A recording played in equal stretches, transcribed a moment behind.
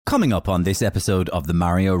Coming up on this episode of the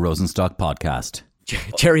Mario Rosenstock podcast.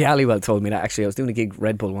 Jerry Halliwell told me that actually. I was doing a gig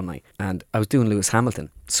Red Bull one night and I was doing Lewis Hamilton.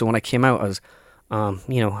 So when I came out, I was,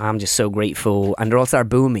 I'm just so grateful. And they all started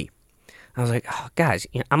booing me. I was like, oh, guys,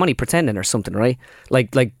 I'm only pretending or something, right?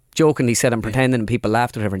 Like jokingly said I'm pretending and people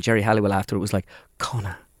laughed or whatever. And Jerry Halliwell after it was like,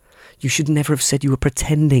 Conor, you should never have said you were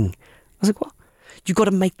pretending. I was like, what? You got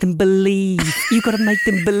to make them believe. You got to make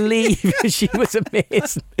them believe. She was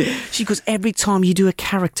amazing. She goes, every time you do a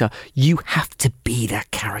character, you have to be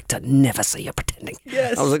that character. Never say you're pretending.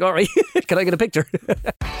 Yes. I was like, all right, can I get a picture?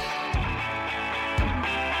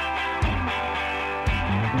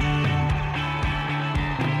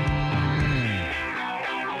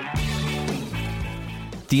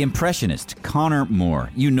 The impressionist Conor Moore,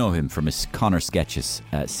 you know him from his Conor Sketches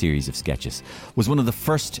series of sketches, was one of the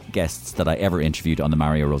first guests that I ever interviewed on the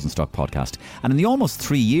Mario Rosenstock podcast. And in the almost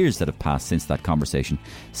 3 years that have passed since that conversation,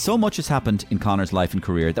 so much has happened in Conor's life and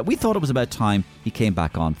career that we thought it was about time he came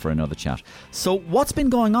back on for another chat. So what's been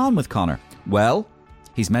going on with Conor? Well,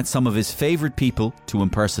 he's met some of his favourite people to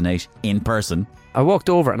impersonate in person. I walked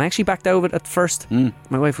over and I actually backed out of it at first. My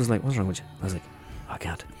wife was like, what's wrong with you? I was like, I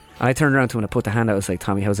can't. And I turned around to him and I put the hand out. I was like,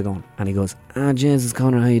 Tommy, how's it going? And he goes, Jesus,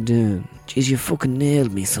 Conor, how you doing? Jeez, you fucking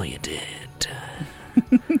nailed me, so you did.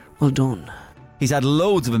 Well done. He's had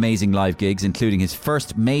loads of amazing live gigs, including his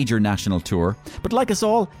first major national tour. But like us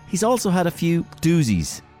all, he's also had a few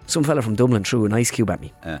doozies. Some fella from Dublin threw an ice cube at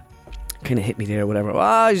me. Kind of hit me there or whatever.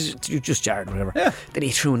 You just jarred or whatever. Yeah. Then he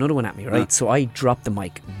threw another one at me, right? So I dropped the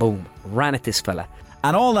mic, boom, ran at this fella.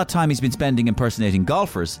 And all that time he's been spending impersonating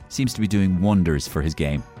golfers seems to be doing wonders for his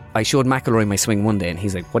game. I showed McIlroy my swing one day and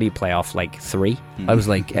he's like, what do you play off, like 3? I was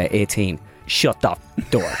like 18. Shut that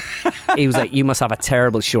door. He was like, you must have a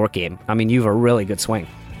terrible short game. I mean, you have a really good swing.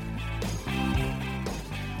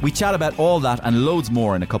 We chat about all that and loads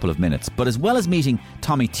more in a couple of minutes. But as well as meeting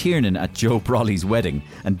Tommy Tiernan at Joe Brolly's wedding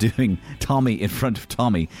and doing Tommy in front of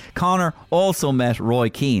Tommy, Conor also met Roy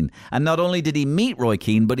Keane. And not only did he meet Roy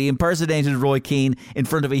Keane, but he impersonated Roy Keane in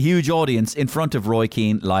front of a huge audience in front of Roy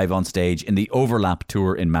Keane live on stage in the Overlap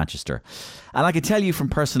tour in Manchester. And I can tell you from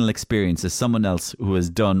personal experience as someone else who has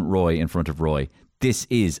done Roy in front of Roy, this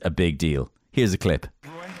is a big deal. Here's a clip.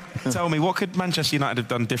 Tell me, what could Manchester United have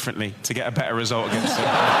done differently to get a better result against them?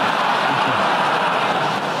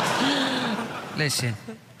 Listen.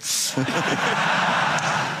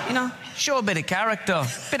 Show a bit of character,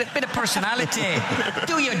 bit of personality.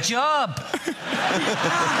 Do your job.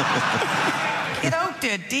 Get out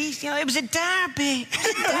there, Dees. It was a derby.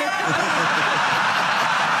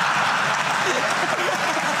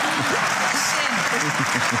 Listen.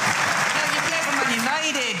 You play for Man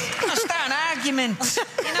United. Start an argument.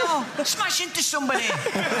 Smash into somebody.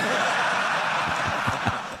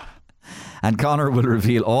 And Conor will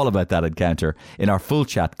reveal all about that encounter in our full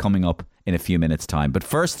chat coming up in a few minutes' time. But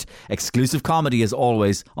first, exclusive comedy as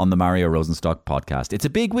always on the Mario Rosenstock podcast. It's a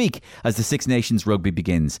big week as the Six Nations rugby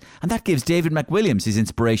begins, and that gives David McWilliams his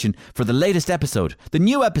inspiration for the latest episode, the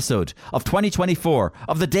new episode of 2024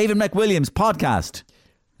 of the David McWilliams podcast.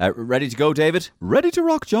 Ready to go, David? Ready to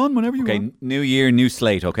rock, John, whenever you Okay, want. new year, new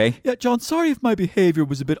slate, okay? Yeah, John, sorry if my behaviour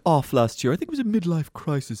was a bit off last year. I think it was a midlife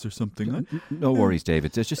crisis or something. No worries,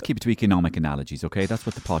 David. Just keep it to economic analogies, okay? That's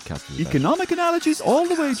what the podcast is about. Economic analogies all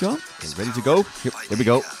the way, John. Okay, ready to go? Here we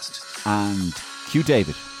go. And cue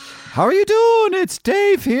David. How are you doing? It's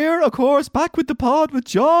Dave here, of course, back with the pod with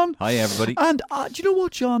John. Hi, everybody. And do you know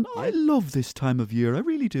what, John? I love this time of year. I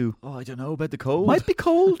really do. Oh, I don't know about the cold. Might be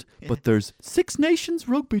cold, but there's Six Nations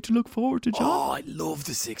rugby to look forward to, John. Oh, I love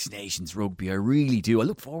the Six Nations rugby. I really do. I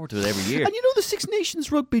look forward to it every year. And the Six Nations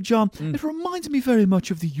rugby, John, it reminds me very much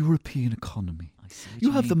of the European economy.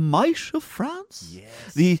 You have the might of France,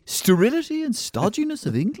 the sterility and stodginess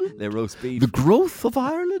of England, their roast beef, the growth of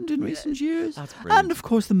Ireland in recent years, and of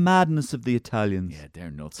course the madness of the Italians. Yeah,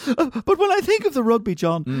 they're nuts. But when I think of the rugby,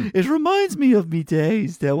 John, it reminds me of me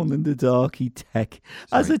days down in the Darky Tech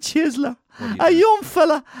as a chiseler. A young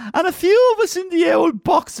fella and a few of us in the old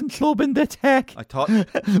boxing club in the Tech. I thought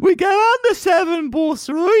we get on the 7 bus,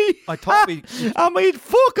 right? I thought and we'd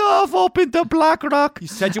fuck off up into Blackrock. You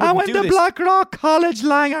said you wouldn't do this. And when the Blackrock College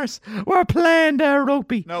Langers were playing their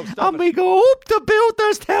rugby. No, stop and we go up to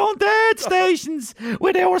Booterstown Dead stations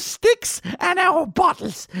with our sticks and our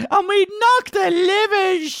bottles. And we'd knock the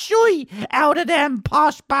living shy out of them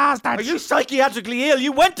posh bastards. Are you psychiatrically ill?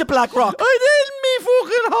 You went to Blackrock. I didn't me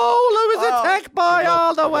fucking hole. I was a Tech boy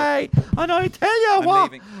all the way. And I tell you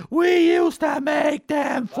what, we used to make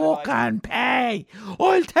them fucking pay.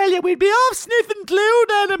 I'll tell you, we'd be off sniffing glue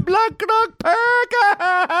then in Blackrock Park.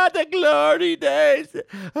 The glory days.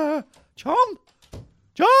 John?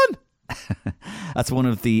 That's one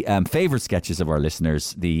of the favourite sketches of our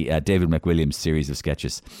listeners, the David McWilliams series of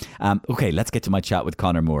sketches. Okay, let's get to my chat with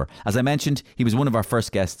Conor Moore. As I mentioned, he was one of our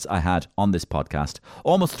first guests I had on this podcast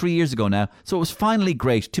almost 3 years ago now, so it was finally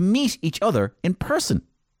great to meet each other in person.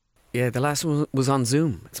 Yeah, the last one was on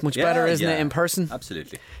Zoom. It's much better, isn't it, in person?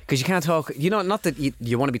 Absolutely. Because you can't talk, not that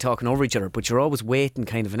you want to be talking over each other, but you're always waiting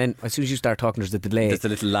kind of, and then as soon as you start talking, there's the delay. There's a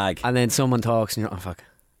little lag. And then someone talks and you're, oh fuck.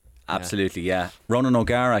 Absolutely, yeah. Ronan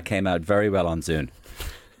O'Gara came out very well on Zoom.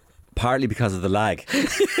 Partly because of the lag.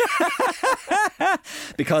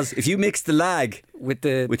 Because if you mix the lag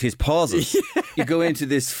with his pauses, you go into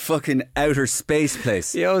this fucking outer space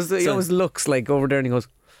place. He always looks like over there and he goes...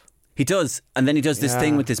 He does, and then he does this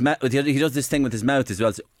thing with his mouth. He does this thing with his mouth as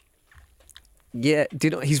well. Yeah, do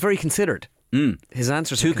you know, he's very considered. His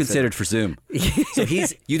answers Too are considered for Zoom. So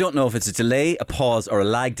you don't know if it's a delay, a pause, or a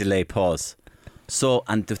lag, delay, pause. So,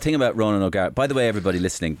 and the thing about Ronan O'Gara, by the way, everybody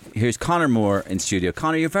listening, here's Conor Moore in studio.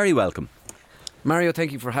 Conor, you're very welcome. Mario,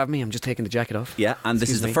 thank you for having me. I'm just taking the jacket off. Yeah, and this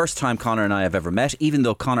is the first time Conor and I have ever met, even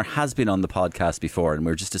though Conor has been on the podcast before, and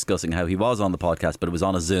we were just discussing how he was on the podcast, but it was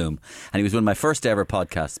on a Zoom. And he was one of my first ever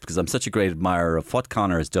podcasts because I'm such a great admirer of what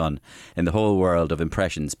Conor has done in the whole world of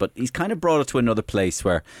impressions. But he's kind of brought it to another place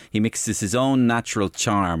where he mixes his own natural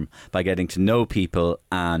charm by getting to know people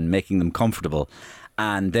and making them comfortable,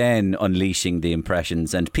 and then unleashing the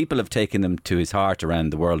impressions. And people have taken them to his heart around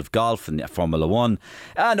the world of golf and Formula One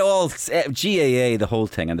and all GAA, the whole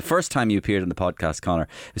thing. And the first time you appeared on the podcast, Conor,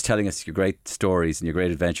 was telling us your great stories and your great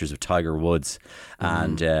adventures with Tiger Woods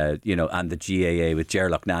and and the GAA with Ger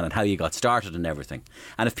Loughnane and how you got started and everything.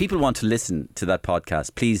 And if people want to listen to that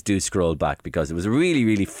podcast, please do scroll back, because it was a really,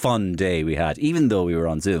 really fun day we had, even though we were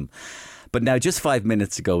on Zoom. But now, just 5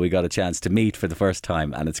 minutes ago, we got a chance to meet for the first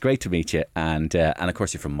time, and it's great to meet you. And of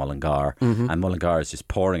course, you're from Mullingar, and Mullingar is just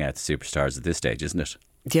pouring out the superstars at this stage, isn't it?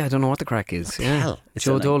 Yeah, I don't know what the crack is. Yeah,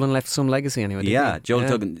 Joe Dolan left some legacy anyway. Yeah, Joe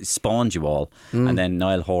Dolan spawned you all, and then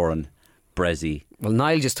Niall Horan, Brezzy. Well,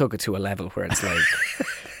 Niall just took it to a level where it's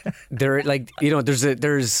like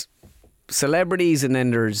there's celebrities, and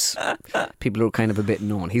then there's people who are kind of a bit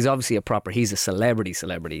known. He's obviously he's a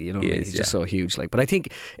celebrity, you know. He's just so huge. But I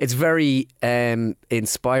think it's very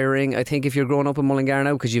inspiring. I think if you're growing up in Mullingar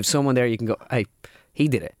now, because you have someone there, you can go, hey, he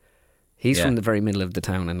did it. He's from the very middle of the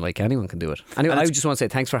town, and anyone can do it. Anyway, I just want to say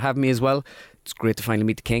thanks for having me as well. It's great to finally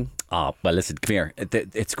meet the king. Oh, well, listen, come here.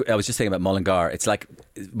 I was just saying about Mullingar. It's like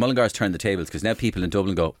Mullingar's turned the tables, because now people in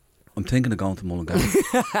Dublin go, I'm thinking of going to Mullingar.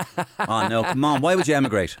 Oh no, come on, why would you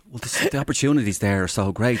emigrate? Well, the opportunities there are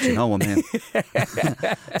so great, you know. I mean,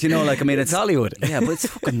 do you know, it's Hollywood. Yeah, but it's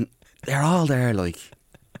fucking, they're all there,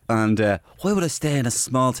 and why would I stay in a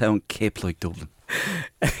small town cape like Dublin?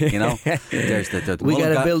 You know, there's the we got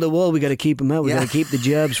to build a wall. We got to keep them out. We got to keep the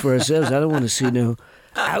jobs for ourselves. I don't want to see no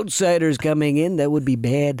outsiders coming in. That would be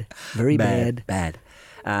bad, very bad.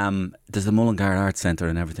 There's the Mullingar Arts Centre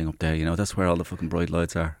and everything up there. You know, that's where all the fucking bright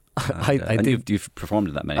lights are. You've performed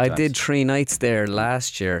in that many times. I did 3 nights there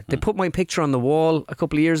last year. They put my picture on the wall a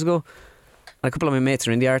couple of years ago. And a couple of my mates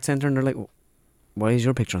are in the art centre, and they're like, why is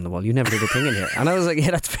your picture on the wall? You never did a thing in here. And I was like,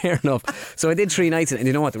 yeah, that's fair enough. So I did 3 nights, and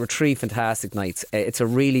you know what? There were 3 fantastic nights. It's a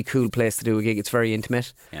really cool place to do a gig. It's very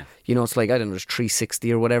intimate. Yeah. You know, it's like, I don't know, there's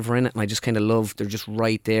 360 or whatever in it, and I just kind of love, they're just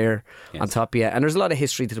right there on top of you. And there's a lot of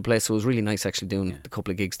history to the place, so it was really nice actually doing a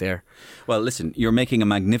couple of gigs there. Well, listen, you're making a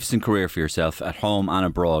magnificent career for yourself at home and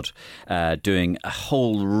abroad, doing a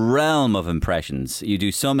whole realm of impressions. You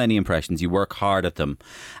do so many impressions, you work hard at them,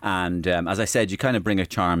 and as I said, you kind of bring a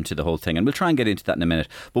charm to the whole thing, and we'll try and get into that in a minute.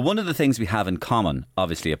 But one of the things we have in common,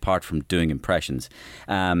 obviously, apart from doing impressions,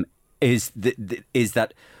 is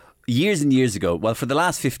that years and years ago, well, for the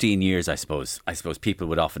last 15 years, I suppose people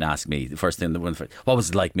would often ask me, the first thing, what was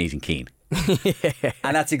it like meeting Keane?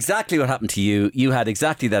 And that's exactly what happened to you. You had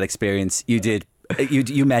exactly that experience.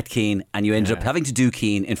 You met Keane, and you ended up having to do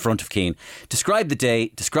Keane in front of Keane. Describe the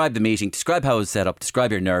day, describe the meeting, describe how it was set up,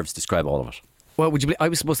 describe your nerves, describe all of it. Well, would you believe, I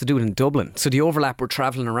was supposed to do it in Dublin, so the overlap, we're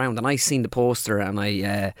travelling around, and I seen the poster, and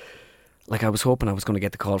I was hoping I was going to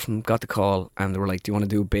get the call from them. Got the call, and they were like, do you want to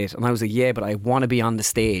do a bit? And I was like, yeah, but I want to be on the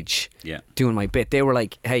stage doing my bit. They were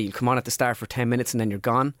like, hey, you'll come on at the start for 10 minutes and then you're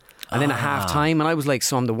gone, and then at half time. And I was like,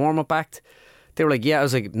 so I'm the warm-up act? They were like, yeah. I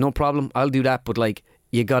was like, no problem, I'll do that, but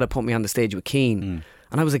you got to put me on the stage with Keane.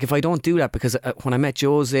 And I was like, if I don't do that, because when I met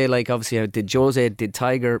Jose, obviously I did Jose, did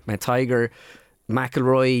Tiger, met Tiger,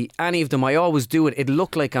 McIlroy, any of them, I always do it. It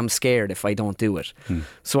looked like I'm scared if I don't do it.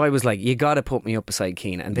 So I was like, you got to put me up beside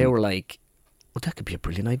Keane. And they were like, well, that could be a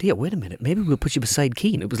brilliant idea. Wait a minute, maybe we'll put you beside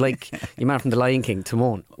Keane. It was like your man from The Lion King,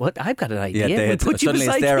 Timon. What? I've got an idea. Yeah, we'll put you suddenly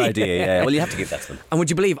beside it's their Keane. idea. Yeah. Well, you have to give that to them. And would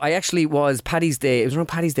you believe, I actually was Paddy's Day. It was around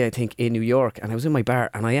Paddy's Day, I think, in New York, and I was in my bar,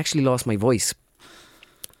 and I actually lost my voice.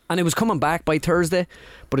 And it was coming back by Thursday,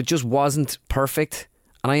 but it just wasn't perfect.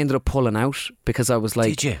 And I ended up pulling out because I was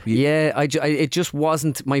like, Did you? Yeah, it just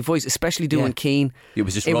wasn't my voice, especially doing Keane. It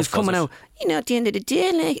was just It rough, was coming was out, at the end of the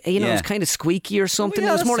day, like, it was kind of squeaky or something.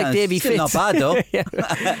 Well, it was more like Davy still Fitz. not bad though.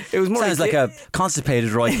 It was more Sounds like a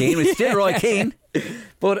constipated Roy Keane. It's still Roy Keane.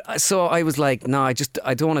 But so I was like, no, I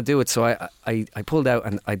don't want to do it. So I pulled out,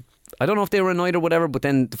 and I don't know if they were annoyed or whatever. But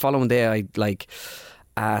then the following day, I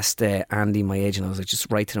asked Andy, my agent, I was like, just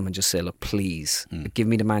write to them and just say, look, please give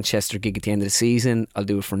me the Manchester gig at the end of the season. I'll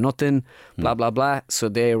do it for nothing, blah blah blah. So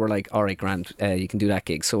they were like, all right, grand, you can do that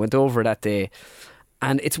gig. So I went over that day.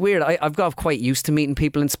 And it's weird, I've got quite used to meeting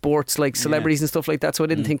people in sports, like celebrities and stuff like that. So I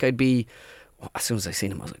didn't think I'd be, as soon as I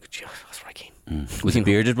seen him, I was like, gee, that's Roy Keane. Was he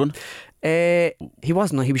bearded one? He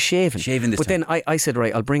wasn't. No, he was shaven. Shaving this But time. then I said,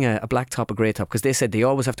 right, I'll bring a black top, a grey top, because they said they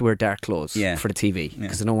always have to wear dark clothes Yeah. for the TV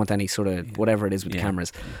because they don't want any sort of whatever it is with the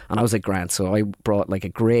cameras. And I was like, grand. So I brought like a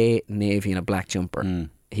grey, navy and a black jumper.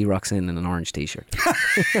 He rocks in an orange t-shirt.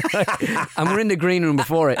 And we're in the green room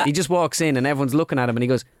before it. He just walks in and everyone's looking at him and he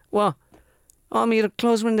goes, what? Oh, your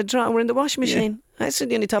clothes were in the washing machine. I said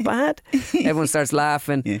the only top I had. Everyone starts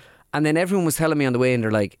laughing. Yeah. And then everyone was telling me on the way, and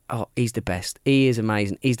they're like, oh, he's the best. He is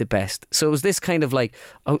amazing. He's the best. So it was this kind of like,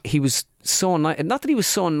 oh, he was so nice. Not that he was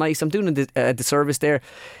so nice. I'm doing a disservice there.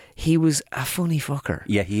 He was a funny fucker.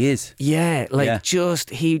 Yeah, he is. Yeah, like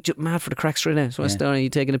mad for the crack straight out. So I started, are you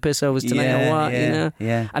taking a piss out of us tonight or what?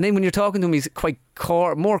 Yeah. And then when you're talking to him, he's quite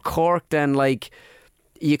more corked than like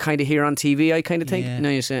you kind of hear on TV, I kind of think.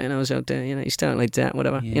 You're saying, I was out there, you starting like that,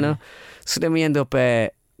 whatever, So then we end up,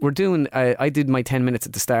 we're doing, I did my 10 minutes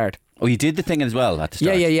at the start. Oh, you did the thing as well at the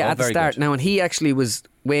start? Yeah, Oh, at the very start. good. Now, and he actually was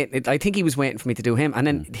waiting, I think he was waiting for me to do him. And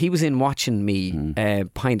then he was in watching me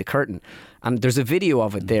behind the curtain. And there's a video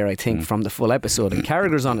of it there, I think, from the full episode. And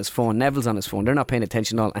Carragher's on his phone, Neville's on his phone. They're not paying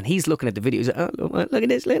attention at all. And he's looking at the video. He's like, oh, look at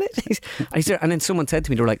this, look at this. And then someone said to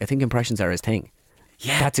me, they were like, I think impressions are his thing.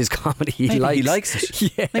 Yeah. That's his comedy. He likes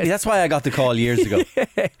it. Yeah. Maybe that's why I got the call years ago.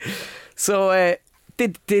 So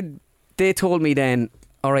they told me then,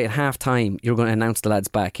 all right, at half time you're going to announce the lads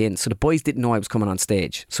back in. So the boys didn't know I was coming on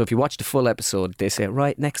stage. So if you watch the full episode, they say,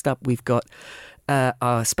 right, next up we've got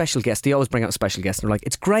a special guest. They always bring out a special guest, and they're like,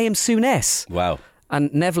 it's Graham Souness. Wow.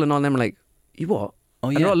 And Neville and all them are like, you what? Oh,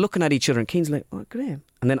 yeah. And they're all looking at each other, and Keane's like, oh, Graham.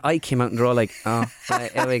 And then I came out and they're all like, oh,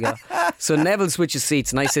 right, here we go. So Neville switches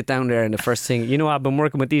seats and I sit down there, and the first thing, I've been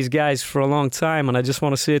working with these guys for a long time, and I just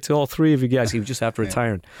want to say to all three of you guys, he was just after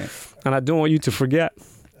retiring, and I don't want you to forget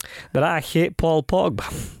that I hate Paul Pogba.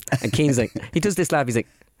 And Keane's like, he does this laugh, he's like,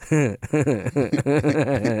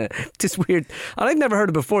 just weird, and I've never heard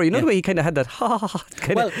it before. The way he kind of had that ha ha ha.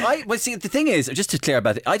 Well, see, the thing is, just to clear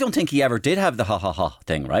about it, I don't think he ever did have the ha ha ha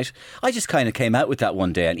thing, right? I just kind of came out with that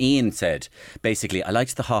one day, and Ian said, basically, I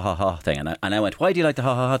liked the ha ha ha thing, and I went, why do you like the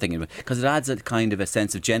ha ha ha thing? Because it adds a kind of a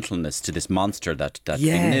sense of gentleness to this monster that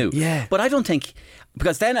we knew. Yeah. But I don't think,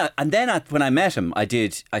 because then when I met him, I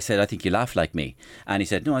said, I think you laugh like me, and he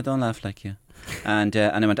said, no, I don't laugh like you, and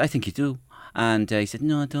I went, I think you do. And he said,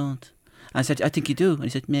 no, I don't. I said, I think you do. And he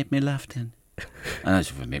said, make me laugh then. And I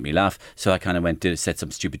said, make me laugh. So I kind of said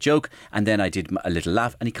some stupid joke, and then I did a little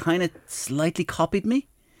laugh, and he kind of slightly copied me.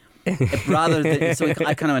 Rather than, so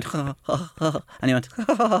I kind of went, ha, ha, ha, and he went, ha,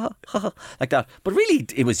 ha, ha, ha, like that. But really,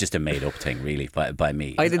 it was just a made up thing, really, by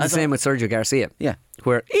me. I did the same with Sergio Garcia. Yeah.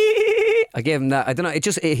 Where I gave him that. I don't know.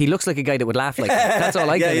 He looks like a guy that would laugh like that. That's all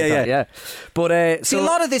I get. Yeah. But see, a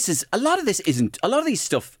lot of these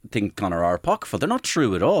stuff things, Conor, are apocryphal. They're not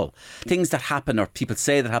true at all. Things that happen or people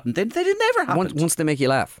say that happen, they never happen. Once they make you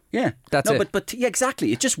laugh. Yeah, that's it. But yeah,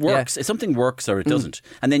 exactly. It just works. Yeah. If something works or it doesn't,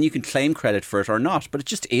 and then you can claim credit for it or not. But it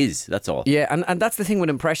just is. That's all. Yeah, and that's the thing with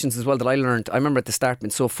impressions as well that I learned. I remember at the start being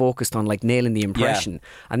so focused on like nailing the impression,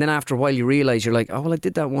 and then after a while you realise you're like, oh well, I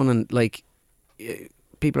did that one, and like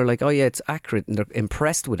people are like, oh yeah, it's accurate, and they're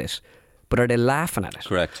impressed with it. But are they laughing at it?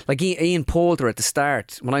 Correct. Like Ian Poulter at the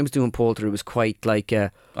start, when I was doing Poulter, it was quite like...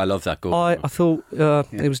 I love that goal. I thought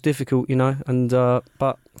it was difficult, and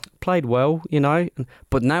but played well, you know.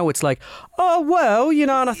 But now it's like, oh, well, you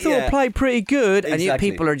know, and I thought I played pretty good. Exactly. And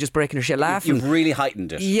people are just breaking their shit laughing. You've really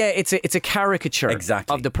heightened it. Yeah, it's a caricature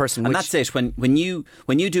of the person. And that's it. When you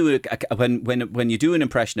do when you do an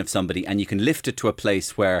impression of somebody and you can lift it to a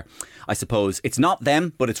place where I suppose it's not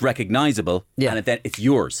them, but it's recognisable, and then it's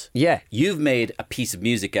yours. Yeah, you've made a piece of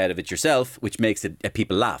music out of it yourself, which makes it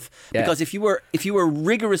people laugh. Yeah. Because if you were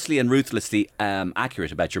rigorously and ruthlessly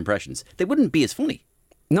accurate about your impressions, they wouldn't be as funny.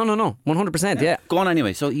 No, 100%. Yeah. Go on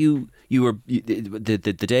anyway. So the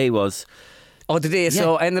day was. Oh, the day.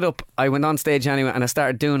 So I went on stage anyway, and I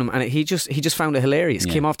started doing them, and he just found it hilarious.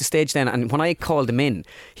 Came off the stage then, and when I called him in,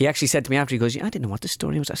 he actually said to me after, he goes, I didn't know what the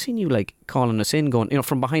story was. I seen you like calling us in, going, you know,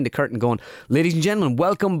 from behind the curtain, going, ladies and gentlemen,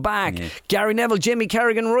 welcome back. Yeah. Gary Neville, Jimmy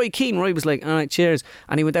Carrigan, Roy Keane. Roy was like, all right, cheers.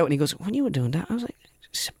 And he went out and he goes, when you were doing that, I was like,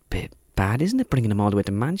 it's a bit bad, isn't it? Bringing him all the way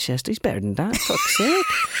to Manchester. He's better than that. Fuck's sake.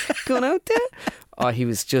 Going out there. Oh, he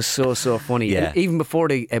was just so funny. Yeah. Even before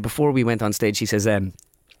we went on stage, he says,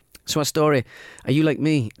 so a story, are you like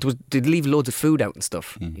me? Did leave loads of food out and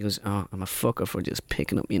stuff. He goes, oh, I'm a fucker for just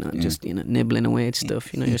picking up, you know, just, you know, nibbling away at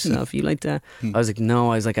stuff, you know, yourself. You like that? I was like,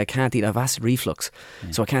 no. I was like, I can't eat. I have acid reflux,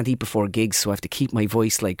 so I can't eat before gigs, so I have to keep my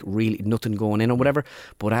voice like really nothing going in or whatever.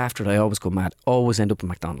 But after it, I always go mad. Always end up in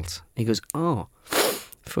McDonald's. He goes, oh,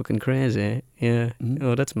 fucking crazy. Yeah.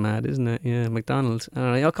 Oh, that's mad, isn't it? Yeah, McDonald's. All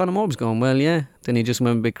right. Oh, Conor Moore was going, well, yeah. Then he just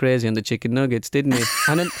went a bit crazy on the chicken nuggets, didn't he?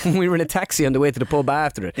 And then when we were in a taxi on the way to the pub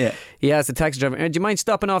after it, he asked the taxi driver, do you mind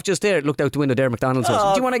stopping off just there? It looked out the window there, McDonald's. Do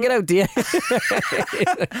you want to get out, do you?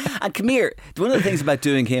 And come here. One of the things about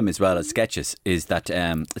doing him as well as sketches is that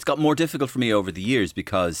it's got more difficult for me over the years,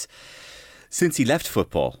 because since he left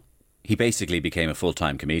football, he basically became a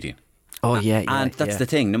full-time comedian. Oh, yeah. And that's the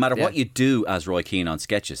thing. No matter what you do as Roy Keane on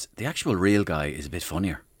sketches, the actual real guy is a bit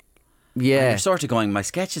funnier. Yeah. And you're sort of going, my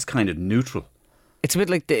sketch is kind of neutral. It's a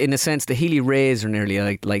bit like, in a sense, the Healy Rays are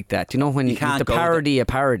nearly like that. You know, when you can't the parody, a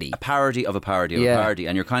parody. A parody of a parody of a parody.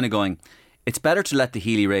 And you're kind of going, it's better to let the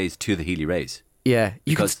Healy Rays to the Healy Rays. Yeah,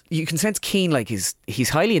 you can sense Keane, like he's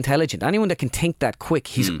highly intelligent. Anyone that can think that quick,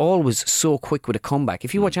 he's always so quick with a comeback.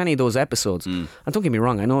 If you watch any of those episodes, and don't get me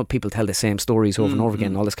wrong, I know people tell the same stories over and over again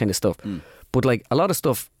and all this kind of stuff, but like a lot of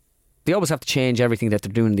stuff, they always have to change everything that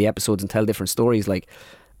they're doing in the episodes and tell different stories. Like,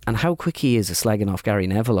 and how quick he is at slagging off Gary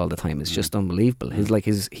Neville all the time is just unbelievable.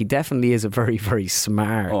 He definitely is a very, very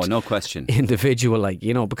smart, oh, no question, individual. Like,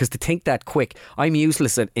 you know, because to think that quick, I'm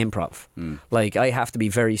useless at improv. Like, I have to be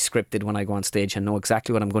very scripted when I go on stage and know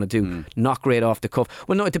exactly what I'm going to do. Not great off the cuff.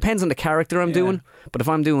 Well, no, it depends on the character I'm doing. But if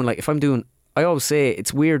I'm doing, I always say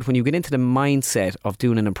it's weird when you get into the mindset of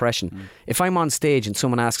doing an impression. If I'm on stage and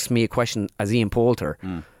someone asks me a question as Ian Poulter,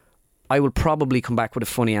 I will probably come back with a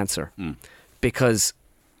funny answer because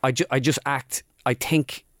I just act. I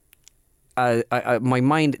think my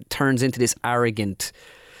mind turns into this arrogant,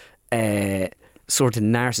 sort of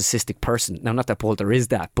narcissistic person. Now, not that Poulter is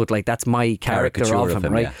that, but like that's my character of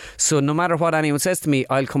him, right? Yeah. So no matter what anyone says to me,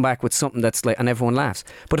 I'll come back with something that's like, and everyone laughs.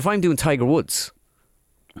 But if I'm doing Tiger Woods,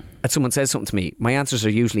 and someone says something to me, my answers are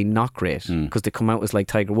usually not great because they come out as like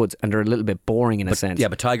Tiger Woods and they're a little bit boring in a sense. Yeah,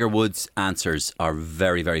 but Tiger Woods' answers are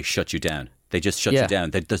very, very shut you down. They just shut you down.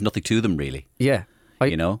 There's nothing to them really. Yeah.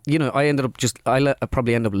 I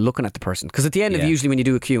probably end up looking at the person because at the end of usually when you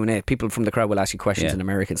do a Q&A, people from the crowd will ask you questions in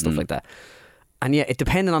American stuff like that. And it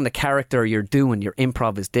depending on the character you're doing, your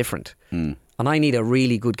improv is different. And I need a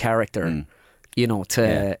really good character, you know, to.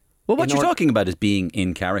 Yeah. Well, what you're talking about is being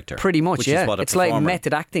in character. Pretty much, it's like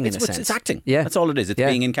method acting in a sense. It's acting. Yeah. That's all it is. It's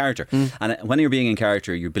being in character. And when you're being in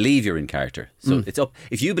character, you believe you're in character. So it's up.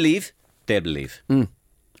 If you believe, they'll believe.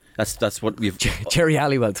 That's what we've. Jerry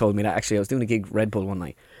Halliwell told me that actually. I was doing a gig Red Bull one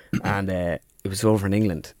night, and it was over in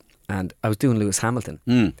England, and I was doing Lewis Hamilton,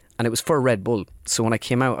 and it was for Red Bull. So when I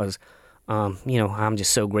came out, I was, I'm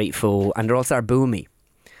just so grateful, and they all started booing me.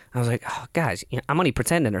 I was like, oh, guys, I'm only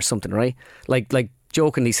pretending or something, right? Like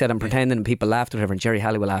jokingly said I'm pretending, and people laughed or whatever. And Jerry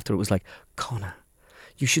Halliwell after it was like, Conor,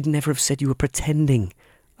 you should never have said you were pretending.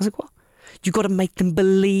 I was like, what? You got to make them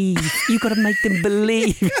believe. You got to make them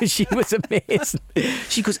believe. She was amazing.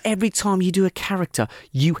 She goes, every time you do a character,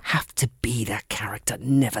 you have to be that character.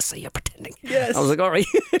 Never say you're pretending. Yes. I was like, all right,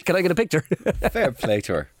 can I get a picture? Fair play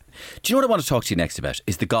to her. Do you know what I want to talk to you next about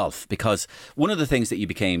is the golf? Because one of the things that you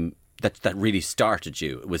became that really started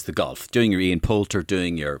you was the golf. Doing your Ian Poulter,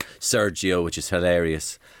 doing your Sergio, which is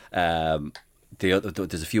hilarious.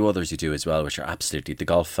 There's a few others you do as well, which are absolutely the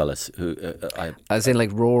golf fellas. As in like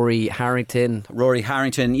Rory Harrington.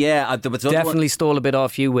 Yeah. Definitely stole a bit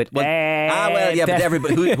off you with. But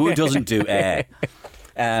everybody who doesn't do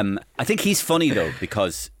I think he's funny though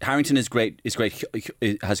because Harrington has great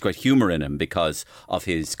humour in him because of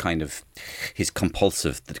his kind of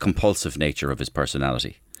the compulsive nature of his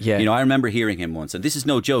personality. Yeah. You know, I remember hearing him once, and this is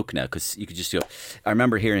no joke now because you could just I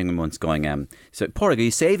remember hearing him once going, so Porrig, are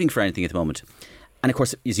you saving for anything at the moment? And of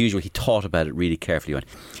course, as usual, he thought about it really carefully. He went,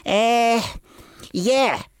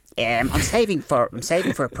 yeah. I'm saving for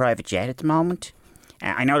a private jet at the moment.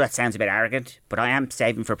 I know that sounds a bit arrogant, but I am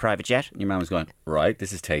saving for a private jet. and your man was going, right,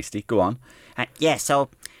 this is tasty. Go on. Yeah, so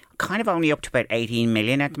kind of only up to about 18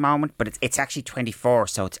 million at the moment, but it's actually 24,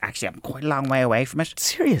 so it's actually I'm quite a long way away from it.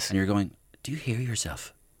 Serious? And you're going, do you hear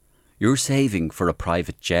yourself? You're saving for a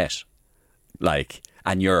private jet,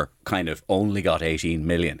 and you're kind of only got 18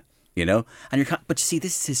 million, you know? And but you see,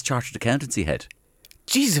 this is his chartered accountancy head.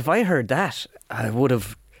 Jeez, if I heard that, I would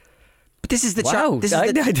have. But this is the Wow,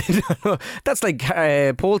 I didn't know. That's like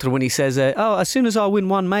Poulter when he says, as soon as I win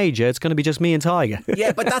one major, it's going to be just me and Tiger.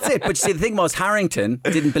 Yeah, but that's it. But you see, the thing was, Harrington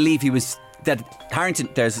didn't believe Harrington,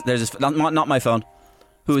 not my phone.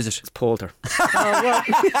 Who is it? It's Poulter.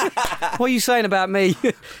 What are you saying about me?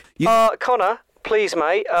 Connor, please,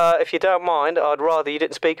 mate, if you don't mind, I'd rather you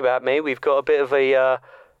didn't speak about me. We've got a bit of a,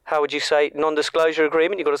 how would you say, non-disclosure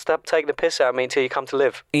agreement. You've got to stop taking the piss out of me until you come to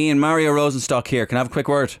live. Ian, Mario Rosenstock here. Can I have a quick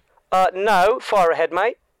word? No, fire ahead,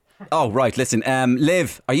 mate. Oh, right, listen,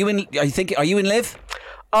 Liv, are you in Liv?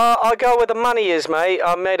 I go where the money is, mate.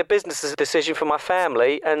 I made a business decision for my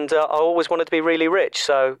family, and I always wanted to be really rich,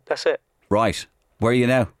 so that's it. Right. Where are you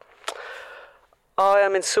now? I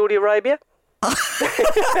am in Saudi Arabia.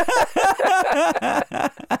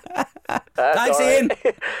 Thanks, Ian.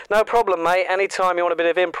 No problem, mate. Anytime you want a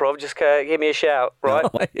bit of improv, just give me a shout, right?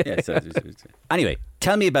 Anyway,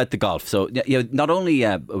 tell me about the golf. So, not only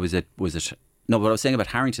was it. No, what I was saying about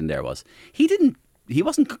Harrington there was he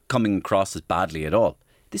wasn't coming across as badly at all.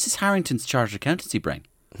 This is Harrington's chartered accountancy brain.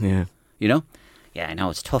 Yeah. You know? Yeah, I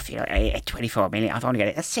know, it's tough. You know, at 24 million, I've only got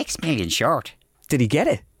it. 6 million short. Did he get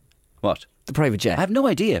it? What? The private jet? I have no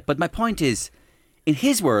idea. But my point is, in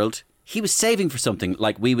his world, he was saving for something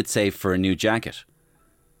like we would save for a new jacket.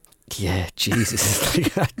 Yeah, Jesus.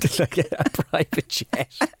 like a private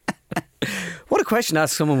jet. What a question to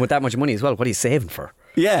ask someone with that much money as well. What are you saving for?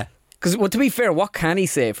 Yeah. Because, well, to be fair, what can he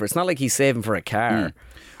save for? It's not like he's saving for a car.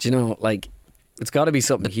 Do you know, it's got to be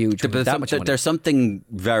something huge. There's something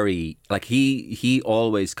very, he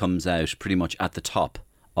always comes out pretty much at the top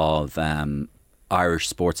of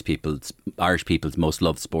Irish people's most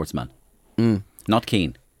loved sportsman. Not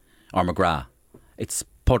Keane or McGrath. It's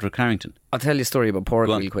Padraig Harrington. I'll tell you a story about Porrig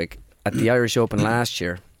real quick. At the Irish Open last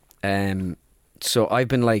year, so I've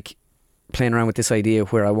been playing around with this idea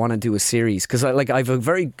where I want to do a series because I've a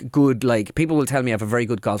very good people will tell me I have a very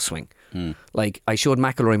good golf swing. I showed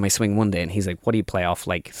McIlroy my swing one day and he's like, what do you play off,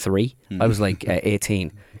 3? I was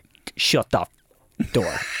 18. Shut the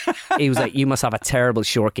door. He was like, you must have a terrible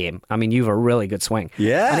short game. I mean, you have a really good swing.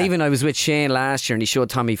 Yeah. And even I was with Shane last year and he showed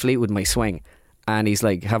Tommy Fleetwood my swing and he's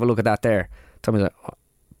like, have a look at that there. Tommy's like,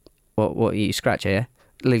 what you scratch, yeah?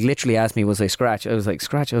 Literally asked me, was I scratch? I was like,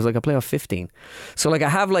 scratch? I was like, I play off 15. So I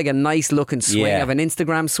have a nice looking swing. I have an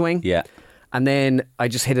Instagram swing. Yeah. And then I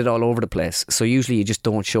just hit it all over the place. So usually you just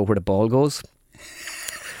don't show where the ball goes.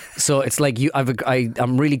 So it's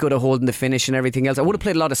I'm really good at holding the finish and everything else. I would have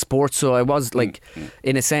played a lot of sports, so I was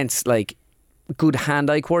in a sense, good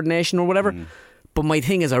hand-eye coordination or whatever. But my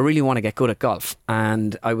thing is I really want to get good at golf,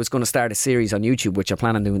 and I was going to start a series on YouTube, which I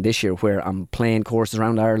plan on doing this year, where I'm playing courses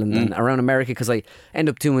around Ireland and around America, because I end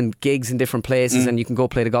up doing gigs in different places and you can go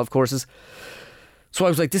play the golf courses. So I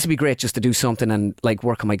was like, this would be great just to do something and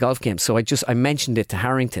work on my golf game. So I mentioned it to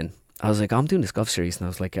Harrington. I was like, I'm doing this golf series, and I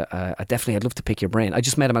was like, I'd love to pick your brain. I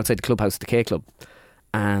just met him outside the clubhouse at the K Club,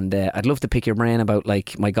 and I'd love to pick your brain about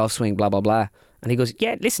my golf swing, blah blah blah. And he goes,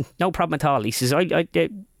 yeah, listen, no problem at all. He says,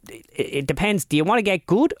 it depends. Do you want to get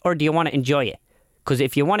good or do you want to enjoy it? Because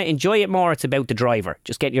if you want to enjoy it more, it's about the driver.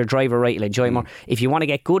 Just get your driver right, you'll enjoy it more. If you want to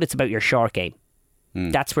get good, it's about your short game.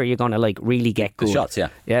 That's where you're going to really get good. The shots, yeah.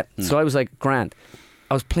 Yeah. So I was like, grand.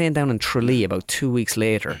 I was playing down in Tralee about 2 weeks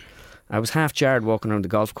later. I was half jarred walking around the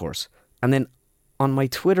golf course. And then on my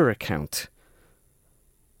Twitter account,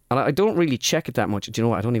 and I don't really check it that much. Do you know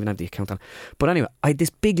what? I don't even have the account on. But anyway, I had this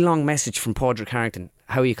big long message from Padraig Harrington.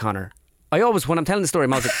 How are you, Connor? I always, when I'm telling the story,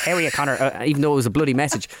 I'm always like, how are you, Connor? Even though it was a bloody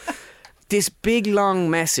message. This big long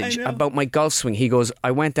message about my golf swing. He goes,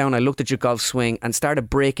 I went down, I looked at your golf swing and started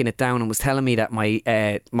breaking it down and was telling me that my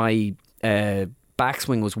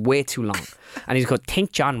backswing was way too long. And he's going,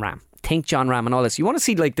 think John Ram and all this. You want to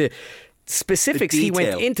see the specifics he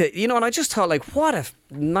went into, and I just thought what a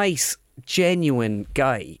nice, genuine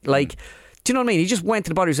guy. Do you know what I mean? He just went to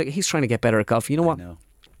the body. He's like, he's trying to get better at golf. You know what?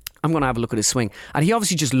 I'm going to have a look at his swing. And he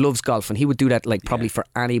obviously just loves golf, and he would do that like probably for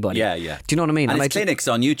anybody. Yeah. Do you know what I mean? And his clinics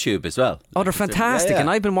on YouTube as well. Oh, they're fantastic. And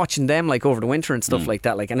I've been watching them like over the winter and stuff like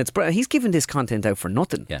that. Like, and he's giving this content out for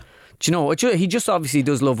nothing. Yeah. Do you know? He just obviously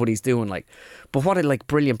does love what he's doing. Like, but what a like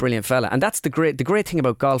brilliant fella. And that's the great thing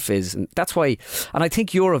about golf is, and that's why. And I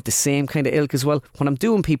think you're of the same kind of ilk as well. When I'm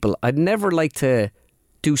doing people, I'd never like to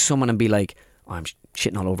do someone and be like, oh, I'm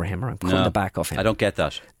shitting all over him, or I'm cutting the back off him. I don't get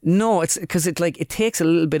that. No, it's because it takes a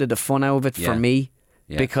little bit of the fun out of it for me.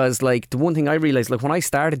 Yeah. Because like the one thing I realised, like when I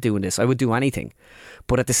started doing this, I would do anything,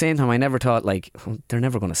 but at the same time I never thought like, oh, they're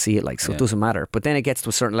never going to see it, like, so it doesn't matter. But then it gets to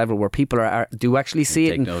a certain level where people do actually see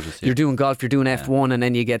it, and notice, you're doing golf, you're doing F1, and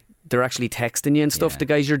then they're actually texting you and stuff, the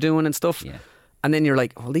guys you're doing and stuff. And then you're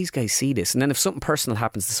like, oh, these guys see this. And then if something personal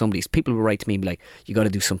happens to somebody, people will write to me and be like, you got to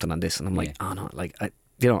do something on this. And I'm like, oh no, like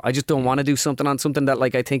I just don't want to do something on something that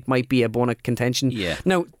like I think might be a bone of contention.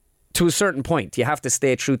 Now, to a certain point, you have to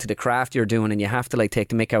stay true to the craft you're doing, and you have to like take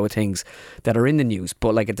the mick out of things that are in the news.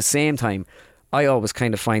 But like at the same time, I always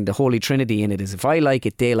kind of find the holy trinity in it is if I like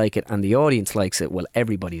it, they like it, and the audience likes it, well,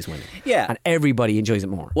 everybody's winning. Yeah. And everybody enjoys it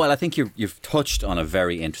more. Well, I think you've touched on a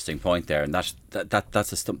very interesting point there, and that's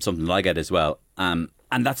something I get as well. And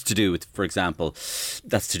that's to do with, for example,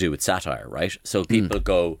 that's to do with satire, right? So people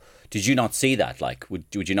go, did you not see that? Like, would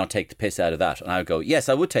you not take the piss out of that? And I would go, yes,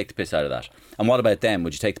 I would take the piss out of that. And what about them?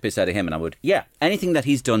 Would you take the piss out of him? And I would, yeah. Anything that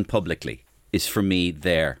he's done publicly is for me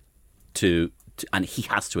there to and he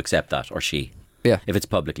has to accept that, or she, if it's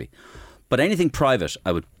publicly. But anything private,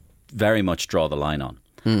 I would very much draw the line on.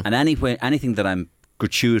 And anything that I'm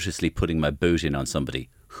gratuitously putting my boot in on somebody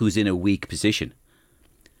who's in a weak position,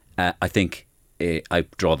 I think I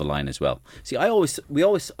draw the line as well. See, I always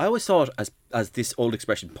saw it as this old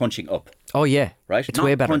expression, punching up. Oh yeah, right. It's not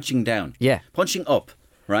way better. Punching down. Yeah, punching up.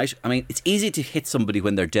 Right. I mean, it's easy to hit somebody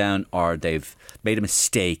when they're down or they've made a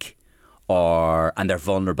mistake, and they're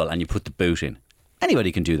vulnerable, and you put the boot in.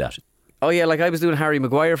 Anybody can do that. Oh yeah, like I was doing Harry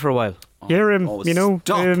Maguire for a while. It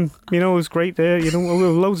was great there.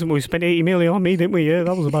 Loads of them. We spent 80 million on me, didn't we? Yeah,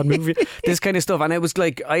 that was a bad movie. This kind of stuff, and it was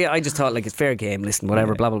like I just thought like it's fair game. Listen,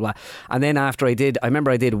 whatever, blah blah blah. And then after I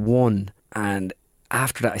remember I did one, and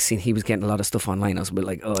after that I seen he was getting a lot of stuff online. I was a bit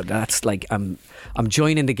like, oh, that's like I'm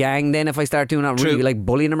joining the gang. Then if I start doing that, really like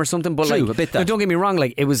bullying him or something. But like, a bit that. No, don't get me wrong.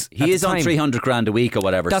 Like it was, he is on 300 grand a week or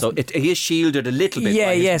whatever, so he is shielded a little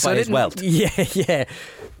bit by his wealth. Yeah.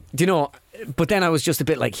 Do you know? But then I was just a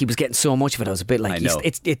bit like, he was getting so much of it. I was a bit like,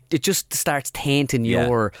 it just starts tainting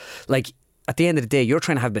your, like, at the end of the day, you're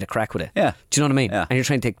trying to have a bit of crack with it. Yeah. Do you know what I mean? Yeah. And you're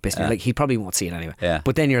trying to take the piss. Like, he probably won't see it anyway. Yeah.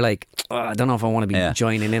 But then you're like, oh, I don't know if I want to be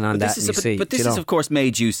joining in on that. But this is, of course,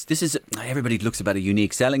 made use. This is, everybody looks about a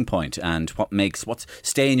unique selling point and what's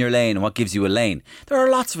stay in your lane and what gives you a lane. There are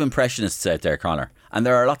lots of impressionists out there, Conor. And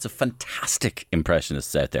there are lots of fantastic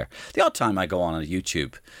impressionists out there. The odd time I go on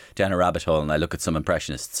YouTube down a rabbit hole and I look at some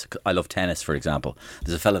impressionists. I love tennis, for example.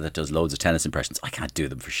 There's a fella that does loads of tennis impressions. I can't do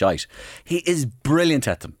them for shite. He is brilliant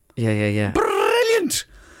at them. Yeah. Brilliant.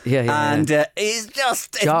 Yeah. And he's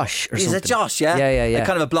just Josh or he's something. a Josh, yeah. Yeah. A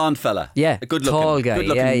kind of a blonde fella. Yeah. A good looking, tall guy. good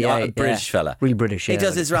looking British fella. Real British. He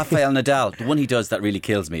does his Rafael Nadal. The one he does that really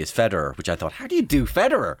kills me is Federer, which I thought, how do you do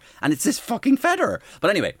Federer? And it's this fucking Federer. But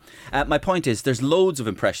anyway, my point is, there's loads of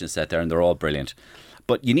impressionists out there, and they're all brilliant.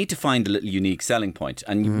 But you need to find a little unique selling point,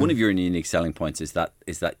 and one of your unique selling points is that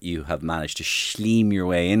you have managed to schleem your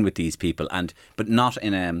way in with these people, but not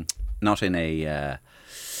in a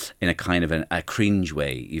kind of a cringe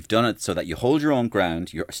way. You've done it so that you hold your own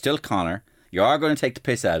ground. You're still Conor. You are going to take the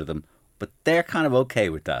piss out of them, but they're kind of okay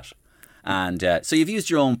with that. And so you've used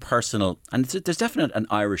your own personal, and there's definitely an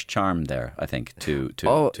Irish charm there, I think.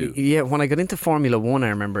 Yeah. When I got into Formula One, I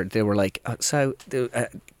remember they were like,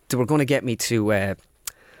 they were going to get me to.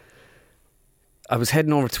 I was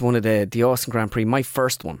heading over to one of the Austin Grand Prix, my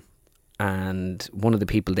first one, and one of the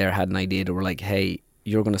people there had an idea. They were like, hey,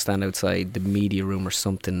 you're going to stand outside the media room or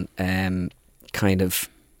something, kind of,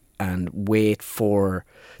 and wait for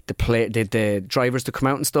the drivers to come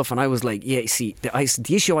out and stuff. And I was like, yeah, see,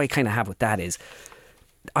 the issue I kind of have with that is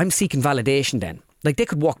I'm seeking validation then. Like, they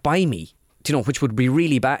could walk by me, you know, which would be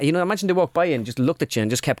really bad. You know, imagine they walked by you and just looked at you and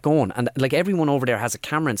just kept going. And like, everyone over there has a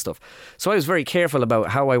camera and stuff. So I was very careful about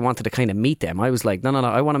how I wanted to kind of meet them. I was like, no,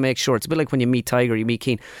 I want to make sure. It's a bit like when you meet Tiger, you meet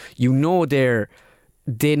Keane. You know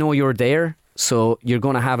they know you're there. So you're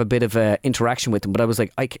going to have a bit of a interaction with them. But I was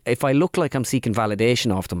like, if I look like I'm seeking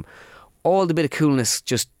validation off them, all the bit of coolness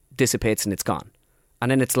just dissipates and it's gone.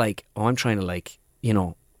 And then it's like, oh, I'm trying to, like, you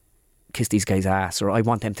know, kiss these guys' ass, or I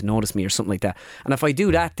want them to notice me or something like that. And if I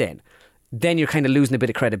do that, then then you're kind of losing a bit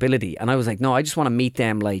of credibility. And I was like, no, I just want to meet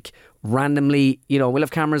them like randomly. You know, we'll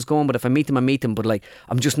have cameras going, but if I meet them, I meet them. But like,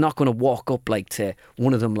 I'm just not going to walk up like to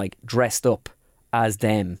one of them like dressed up as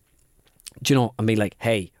them. Do you know? And be like,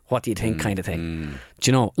 hey, what do you think, kind of thing.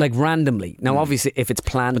 Do you know? Like randomly. Now, obviously, if it's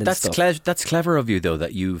planned, but and stuff. That's clever of you, though,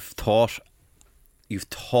 that you've thought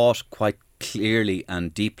quite clearly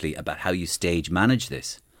and deeply about how you stage manage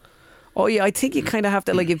this. Oh yeah, I think you kind of have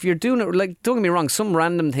to, like, if you're doing it, like, don't get me wrong, some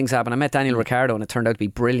random things happen. I met Daniel Ricciardo and it turned out to be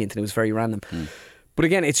brilliant and it was very random. But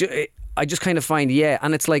again, I just kind of find,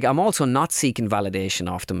 and it's like I'm also not seeking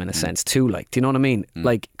validation off them in a sense too, like, do you know what I mean?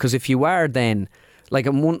 Like, because if you are, then, like,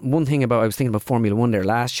 one thing about, I was thinking about Formula 1 there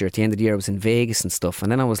last year, at the end of the year I was in Vegas and stuff,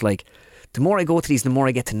 and then I was like, the more I go to these, the more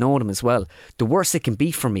I get to know them as well. The worse it can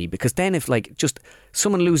be for me, because then if, like, just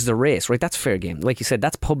someone loses a race, right, that's fair game. Like you said,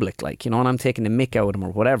 that's public, like, you know, and I'm taking the mick out of them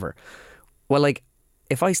or whatever. Well, like,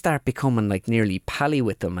 if I start becoming, like, nearly pally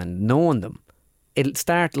with them and knowing them, it'll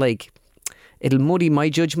start, like, it'll muddy my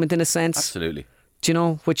judgment in a sense. Absolutely. Do you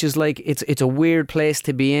know? Which is, like, it's a weird place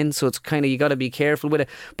to be in, so it's kind of, you got to be careful with it.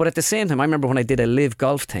 But at the same time, I remember when I did a live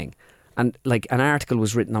golf thing, and, like, an article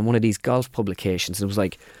was written on one of these golf publications, and it was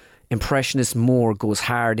like, Impressionist Moore goes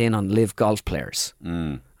hard in on live golf players.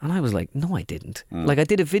 And I was like, no, I didn't. Like, I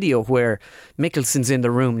did a video where Mickelson's in the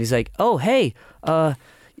room and he's like, oh, hey,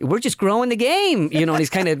 we're just growing the game, you know, and he's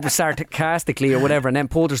kind of sarcastically or whatever, and then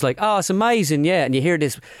Poulter's like, oh, it's amazing, yeah, and you hear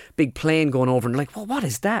this big plane going over and like, well, what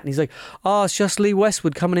is that? And he's like, oh, it's just Lee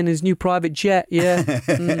Westwood coming in his new private jet, yeah,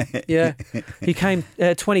 he came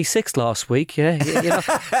 26th last week, yeah, you know.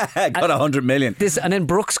 Got 100 million. And then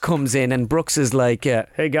Brooks comes in and Brooks is like,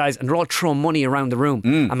 hey guys, and they're all throwing money around the room,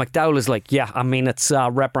 and McDowell is like, yeah, I mean, it's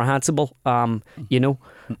reprehensible, you know,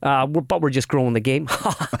 but we're just growing the game.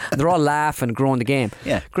 They're all laughing, growing the game.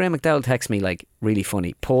 Yeah. Graham McDowell texts me like, really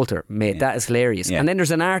funny, Poulter, mate, that is hilarious. Yeah. And then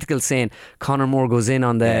there's an article saying Conor Moore goes in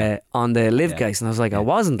on the live guys, and I was like, I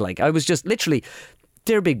wasn't, like, I was just literally,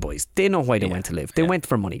 they're big boys, they know why they went to live, they went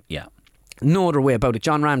for money. Yeah. No other way about it.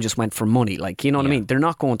 John Ram just went for money, like, you know what I mean? They're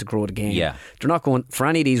not going to grow the game. Yeah. They're not going for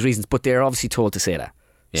any of these reasons, but they're obviously told to say that.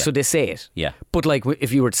 Yeah. So they say it. Yeah. But like,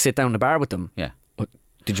 if you were to sit down in a bar with them,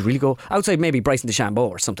 did you really go outside? Maybe Bryson DeChambeau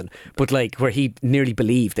or something, but like where he nearly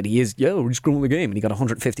believed that he is, we're just growing the game, and he got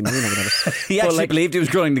 150 million or whatever. He actually believed he was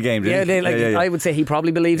growing the game, didn't he? I would say he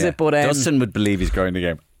probably believes it, but Dustin would believe he's growing the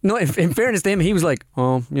game. No, in fairness to him, he was like,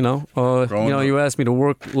 you asked me to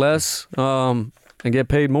work less and get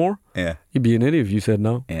paid more. Yeah, you'd be an idiot if you said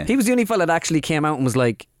no. Yeah. He was the only fella that actually came out and was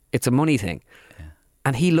like, it's a money thing.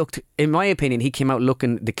 And he looked, in my opinion, he came out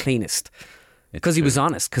looking the cleanest because he was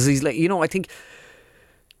honest. Because he's like, you know, I think,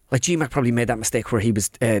 like, GMAC probably made that mistake where he was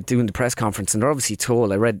doing the press conference, and they're obviously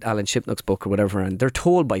told, I read Alan Shipnock's book or whatever, and they're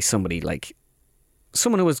told by somebody, like,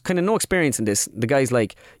 someone who has kind of no experience in this, the guy's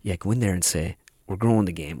like, yeah, go in there and say, we're growing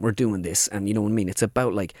the game, we're doing this, and you know what I mean, it's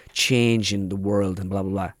about, like, changing the world and blah,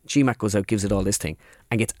 blah, blah. GMAC goes out, gives it all this thing,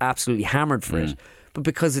 and gets absolutely hammered for it. But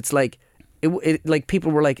because it's like, it like,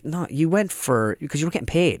 people were like, no, you went for, because you were getting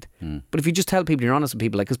paid. But if you just tell people you're honest with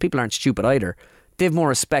people, like, because people aren't stupid either, they have more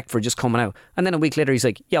respect for just coming out. And then a week later he's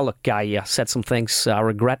like, yeah, look, guy, said some things I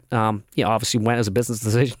regret. Obviously went as a business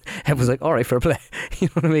decision. It was like, all right, fair play. You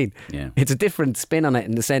know what I mean? Yeah. It's a different spin on it,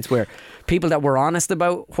 in the sense where people that were honest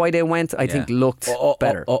about why they went, I think, looked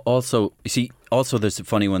better. Also, you see, there's a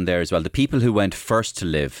funny one there as well. The people who went first to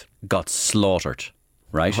live got slaughtered,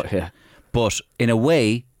 right? Oh, yeah. But in a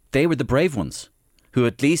way, they were the brave ones. Who,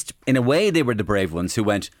 at least in a way, they were the brave ones who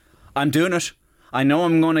went, I'm doing it. I know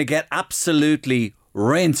I'm going to get absolutely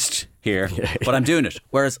rinsed here, but I'm doing it.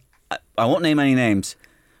 Whereas, I won't name any names,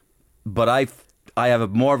 but I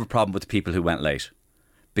have more of a problem with the people who went late,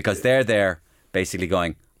 because they're there basically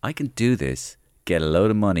going, I can do this, get a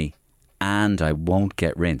load of money, and I won't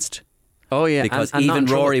get rinsed. Oh yeah, because and even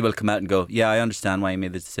Rory will come out and go, yeah, I understand why you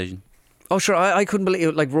made this decision. Oh sure, I couldn't believe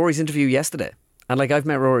it. Like, Rory's interview yesterday. And like, I've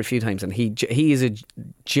met Rory a few times, and he is a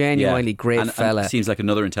genuinely great fella. And seems like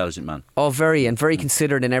another intelligent man. Oh, very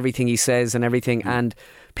considered in everything he says and everything. And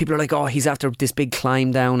people are like, oh, he's after this big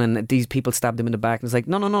climb down, and these people stabbed him in the back. And it's like,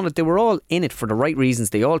 no, they were all in it for the right reasons.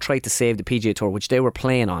 They all tried to save the PGA Tour, which they were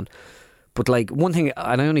playing on. But like, one thing,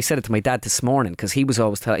 and I only said it to my dad this morning, because he was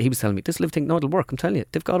telling me, this live thing, no, it'll work. I'm telling you,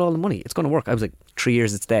 they've got all the money. It's going to work. I was like, 3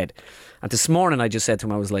 years, it's dead. And this morning I just said to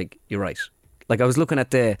him, I was like, you're right. Like, I was looking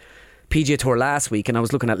at the PGA Tour last week, and I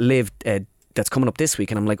was looking at Live that's coming up this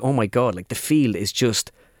week, and I'm like, oh my god, like, the field is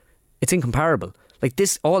just, it's incomparable. Like,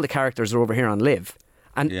 this, all the characters are over here on Live,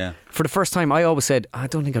 and for the first time I always said, I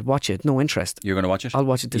don't think I'd watch it, no interest. You're going to watch it? I'll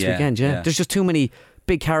watch it this weekend. There's just too many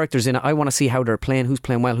big characters in it. I want to see how they're playing, who's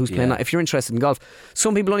playing well, who's playing not. If you're interested in golf,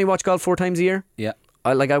 some people only watch golf 4 times a year.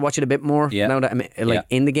 I watch it a bit more now that I'm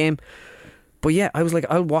in the game. But yeah, I was like,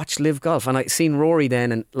 I'll watch Live Golf, and I seen Rory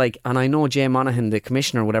then, and I know Jay Monaghan, the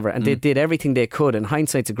commissioner or whatever, and they did everything they could. And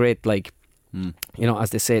hindsight's a great, as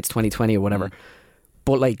they say, it's 2020 or whatever.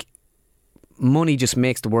 But like, money just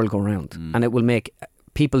makes the world go round, and it will make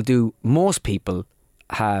most people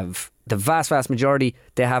have, the vast majority,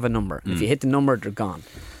 they have a number. If you hit the number, they're gone.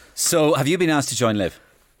 So, have you been asked to join Live?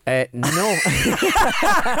 No.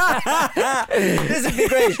 This would be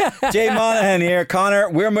great. Jay Monaghan here. Conor,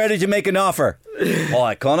 we're ready to make an offer. All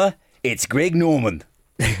right, Conor, it's Greg Norman.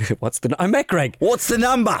 I met Greg. What's the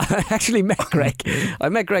number? I actually met Greg. I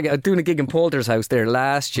was doing a gig in Poulter's house there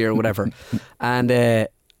last year or whatever. And I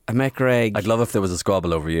met Greg. I'd love if there was a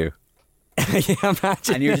squabble over you. Yeah,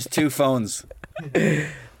 imagine. And you're just two phones.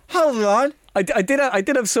 Hold on. I did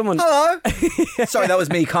have someone. Hello. Sorry, that was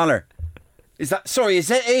me, Conor. Is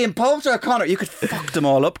that Ian Poulter or Conor? You could fuck them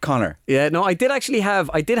all up, Conor. Yeah, no, I did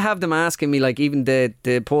have them asking me, like, even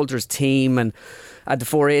the Poulter's team and at the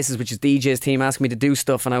Four Aces, which is DJ's team, asking me to do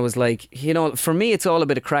stuff, and I was like, for me it's all a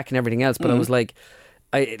bit of crack and everything else, but I was like,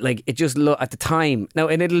 it just at the time now,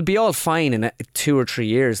 and it'll be all fine in 2 or 3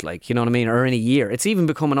 years, like, you know what I mean, or in a year. It's even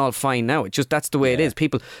becoming all fine now. It just, that's the way it is.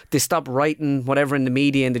 People, they stop writing whatever in the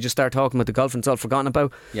media and they just start talking about the golf and it's all forgotten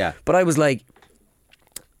about. Yeah. But I was like,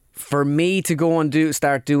 for me to go and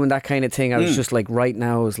start doing that kind of thing, I was just like, right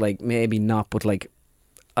now, I was like, maybe not, but like,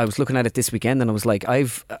 I was looking at it this weekend and I was like, I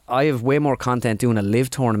have way more content doing a Live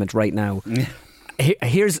tournament right now.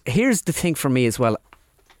 Here's the thing for me as well.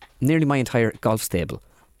 Nearly my entire golf stable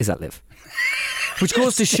is at Live. Which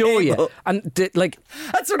goes to show you, and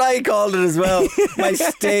that's what I called it as well. My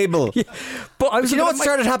stable. Yeah. But I was. You know what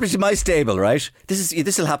started happening to my stable, right?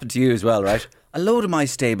 This will happen to you as well, right? A load of my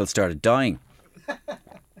stable started dying.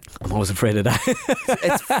 I'm always afraid of that.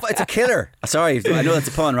 It's a killer. Sorry, I know that's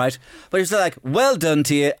a pun, right? But you're still like, well done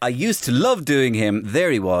to you. I used to love doing him.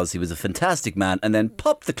 There he was. He was a fantastic man. And then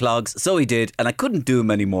popped the clogs. So he did. And I couldn't do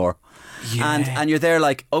him anymore. Yeah. And you're there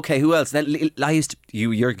like, okay, who else? Then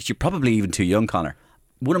you're probably even too young, Conor.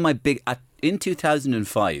 One of my in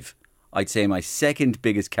 2005, I'd say my second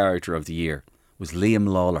biggest character of the year was Liam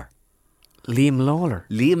Lawler. Liam Lawler?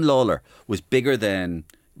 Liam Lawler was bigger than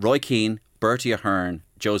Roy Keane, Bertie Ahern,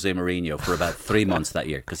 Jose Mourinho for about 3 months that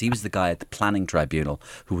year, because he was the guy at the planning tribunal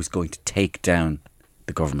who was going to take down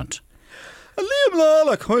the government. And Liam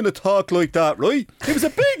Lawler kind of talked like that, right? He was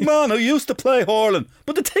a big man who used to play hurling.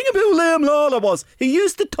 But the thing about Liam Lawler was he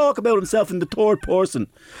used to talk about himself in the third person.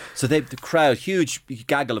 So the crowd, huge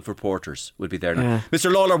gaggle of reporters would be there now. Yeah.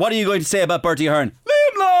 Mr. Lawler, what are you going to say about Bertie Ahern?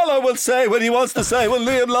 Liam Lawler will say when he wants to say when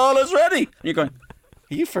Liam Lawler's ready. And you're going,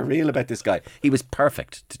 are you for real about this guy? He was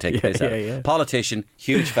perfect to take place out. Yeah. Politician,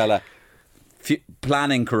 huge fella,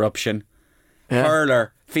 planning corruption,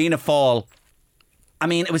 hurler, Fianna Fáil. I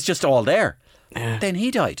mean, it was just all there. Yeah. Then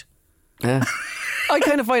he died. Yeah. I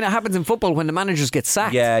kind of find it happens in football when the managers get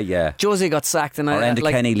sacked. Yeah. Jose got sacked, and Enda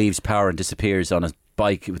Kenny leaves power and disappears on his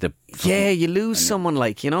bike with a. Yeah, you lose someone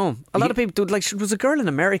like, a lot of people do. Like, there was a girl in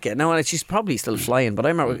America. Now she's probably still flying, but I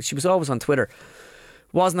remember she was always on Twitter.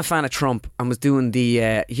 Wasn't a fan of Trump and was doing the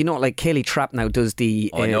like Kaylee Trapp now does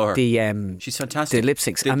the I know her. She's fantastic. The lip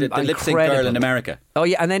syncs. The lip sync girl in America. Oh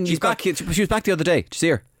yeah, and then she was back the other day. Did you see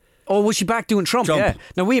her? Oh, was she back doing Trump? Yeah.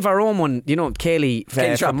 Now we have our own one, Kaylee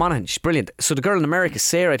from Monaghan. She's brilliant. So the girl in America,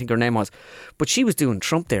 Sarah, I think her name was, but she was doing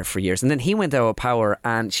Trump there for years, and then he went out of power,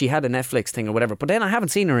 and she had a Netflix thing or whatever. But then I haven't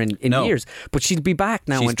seen her in years. But she'll be back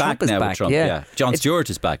now when Trump is back. With Trump, yeah. Jon Stewart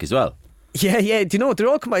is back as well. Yeah. Do you know, they're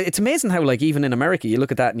all it's amazing how, like, even in America, you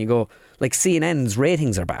look at that and you go, like, CNN's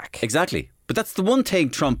ratings are back. Exactly. But that's the one thing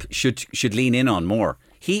Trump should lean in on more.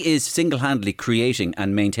 He is single-handedly creating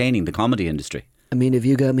and maintaining the comedy industry. I mean, if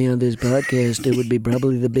you got me on this podcast, it would be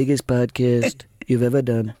probably the biggest podcast you've ever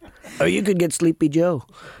done. Or you could get Sleepy Joe.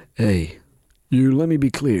 Hey, let me be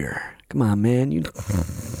clear. Come on, man.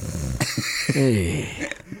 Hey.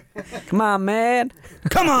 Come on, man.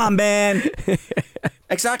 Come on, man.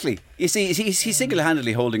 Exactly. You see, he's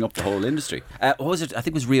single-handedly holding up the whole industry. What was it? I think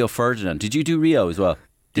it was Rio Ferdinand. Did you do Rio as well?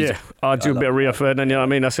 I do a bit of Rio Ferdinand, you know what I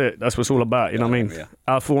mean? That's it. That's what it's all about, you know what I mean? Yeah.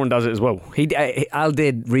 Al Foran does it as well. Al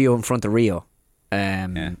did Rio in front of Rio.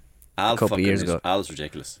 Al a couple of years ago. Al's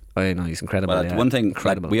ridiculous. I know, he's incredible. Well, one thing,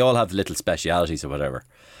 like, we all have little specialities or whatever,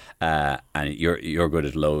 and you're good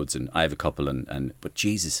at loads, and I have a couple, but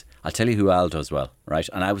Jesus, I'll tell you who Al does well, right?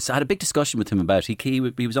 And I had a big discussion with him about he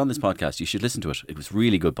was on this podcast. You should listen to it. It was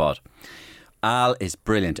really good pod. Al is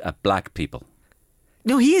brilliant at black people.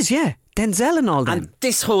 No, he is, yeah. Denzel and all that. And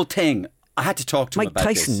this whole thing, I had to talk to him about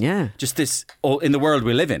Mike Tyson, this. yeah. Just this, in the world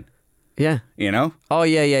we live in. Yeah. You know? Oh,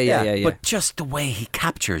 yeah. But just the way he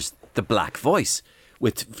captures the black voice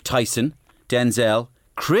with Tyson, Denzel,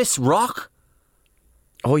 Chris Rock.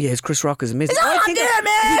 Oh yes, Chris Rock is amazing. I think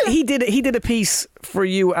man. He did a piece for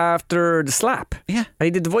you after the slap. Yeah,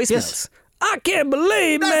 he did the voicemails. Yes. I can't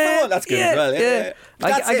believe, That's man. the one. That's good as well. Yeah.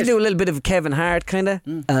 I can do a little bit of Kevin Hart, kind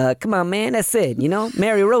of. Come on, man. That's it. You know,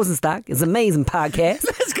 Mary Rosenstock is an amazing podcast.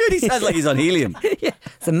 That's good. He sounds like he's on helium. Yeah,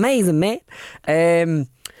 it's amazing, man.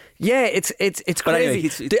 Yeah, it's crazy.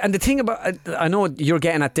 Anyway, and the thing about, I know you're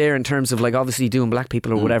getting at there in terms of like obviously doing black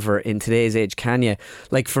people or whatever in today's age. Can you?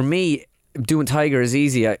 Like for me, doing Tiger is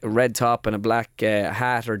easy. A red top and a black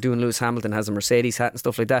hat, or doing Lewis Hamilton has a Mercedes hat and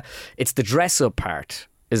stuff like that. It's the dress up part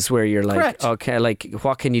is where you're like, Correct. okay, like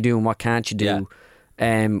what can you do and what can't you do?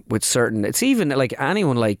 With certain, it's even like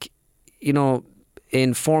anyone, like, you know,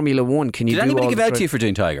 in Formula One, can you? Did do anybody all give the out to you for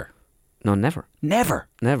doing Tiger? No, never. Never.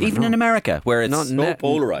 Even no. in America, where it's so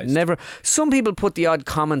polarised. Never. Some people put the odd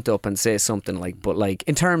comment up and say something like, but like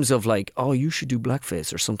in terms of like, oh, you should do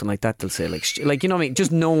blackface or something like that. They'll say like you know what I mean.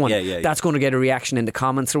 Just knowing that's going to get a reaction in the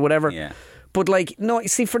comments or whatever. Yeah. But like, no, you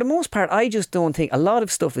see, for the most part, I just don't think a lot of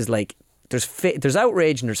stuff is like there's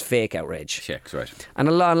outrage and there's fake outrage. Yeah, that's right. And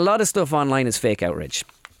a lot of stuff online is fake outrage.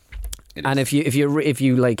 And if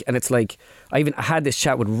you like, and it's like, I had this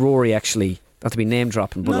chat with Rory actually, not to be name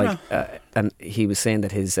dropping, but and he was saying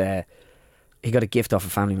that his he got a gift off a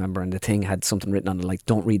family member, and the thing had something written on it like,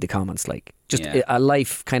 "Don't read the comments," like just a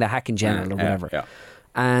life kind of hack in general or whatever. Yeah.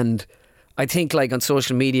 And I think like on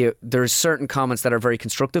social media, there's certain comments that are very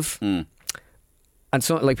constructive. And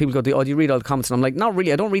so, like, people go, "Oh, do you read all the comments?" And I'm like, "Not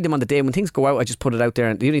really. I don't read them on the day. When things go out, I just put it out there."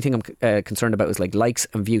 And the only thing I'm concerned about is like likes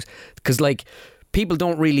and views, because like people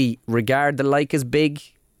don't really regard the like as big.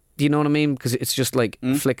 Do you know what I mean? Because it's just like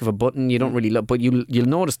flick of a button. You don't really look, but you'll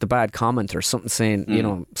notice the bad comment or something saying, you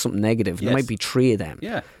know, something negative. There might be 3 of them.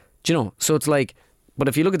 Yeah. Do you know? So it's like, but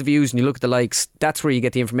if you look at the views and you look at the likes, that's where you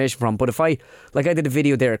get the information from. But if I did a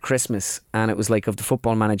video there at Christmas, and it was like of the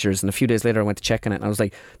football managers, and a few days later I went to check on it, and I was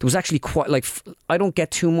like, there was actually quite like, I don't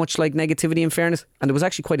get too much like negativity in fairness, and there was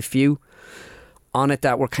actually quite a few on it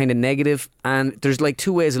that were kind of negative. And there's like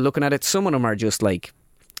 2 ways of looking at it. Some of them are just like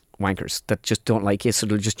wankers that just don't like you, so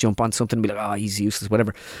they'll just jump on something and be like, oh, he's useless,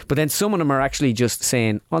 whatever. But then some of them are actually just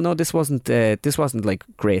saying, oh no, this wasn't like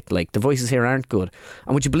great, like the voices here aren't good.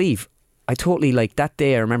 And would you believe, I totally, like that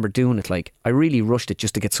day I remember doing it, like I really rushed it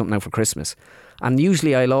just to get something out for Christmas. And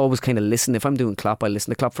usually I'll always kind of listen. If I'm doing Klopp, I'll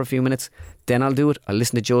listen to Klopp for a few minutes, then I'll do it. I'll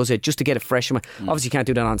listen to Jose just to get it fresh in my... Obviously you can't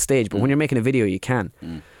do that on stage, but when you're making a video you can.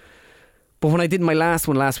 But when I did my last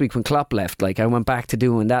one last week when Klopp left, like I went back to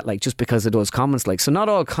doing that, like just because of those comments. Like, so not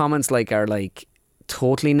all comments like are like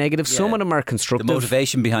totally negative. Yeah. Some of them are constructive. The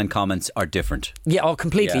motivation behind comments are different. Yeah, oh,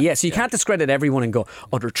 completely. Yeah. So you can't discredit everyone and go,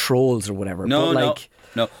 oh, they're trolls or whatever. No, but like,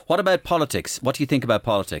 no. What about politics? What do you think about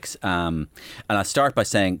politics? And I'll start by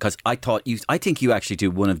saying, because I think you actually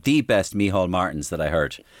do one of the best Micheál Martins that I've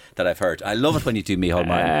heard. I love it when you do Micheál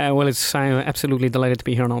Martin. Well, I'm absolutely delighted to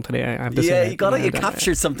be here now today. I have to say you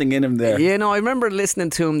captured something in him there. Yeah, no, I remember listening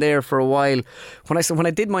to him there for a while when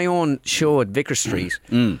I did my own show at Vicar Street.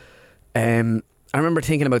 I remember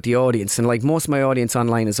thinking about the audience, and like most of my audience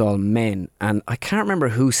online is all men, and I can't remember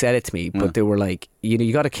who said it to me, but they were like,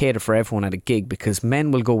 you got to cater for everyone at a gig, because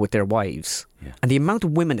men will go with their wives. And the amount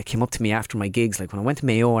of women that came up to me after my gigs, like when I went to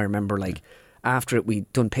Mayo, I remember like after it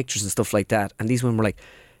we'd done pictures and stuff like that, and these women were like,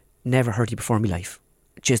 never heard you before in my life.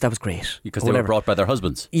 Jeez, that was great. Because they were brought by their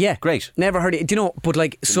husbands. Yeah. Great. Never heard it. Do you know, but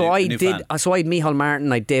like, so I had Micheál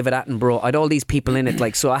Martin, I had David Attenborough, I had all these people in it.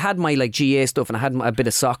 Like, so I had my like GA stuff, and I had a bit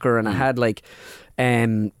of soccer, and I had like,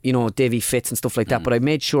 you know, Davy Fitz and stuff like that. But I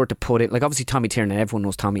made sure to put it, like obviously Tommy Tiernan, everyone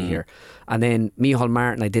knows Tommy here. And then Micheál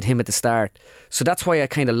Martin, I did him at the start. So that's why I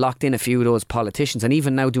kind of locked in a few of those politicians. And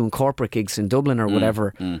even now doing corporate gigs in Dublin or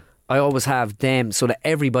whatever, I always have them so that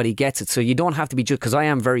everybody gets it. So you don't have to be just, because I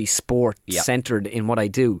am very sport centred in what I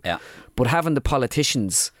do. Yeah. But having the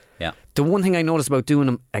politicians, the one thing I notice about doing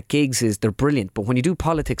them at gigs is they're brilliant. But when you do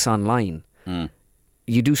politics online,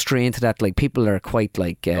 you do stray into that. Like people are quite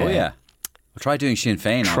like, Well, try doing Sinn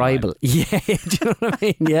Féin. Tribal. Yeah, do you know what I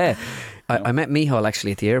mean? Yeah. I met Micheál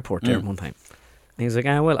actually at the airport there one time. And he was like,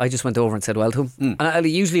 well, I just went over and said well to him. And I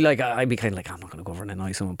usually like, I'd be kind of like, I'm not going to go over and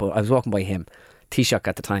annoy someone. But I was walking by him, Taoiseach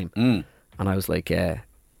at the time. And I was like, I'm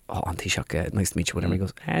Taoiseach, nice to meet you, whatever. He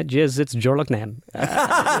goes, jizz, it's Jorlock Nan.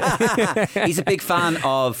 He's a big fan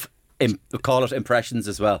of call it impressions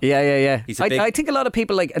as well. Yeah. He's a big... I think a lot of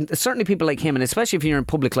people and certainly people like him, and especially if you're in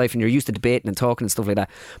public life and you're used to debating and talking and stuff like that,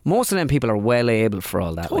 most of them people are well able for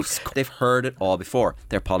all that. They've heard it all before.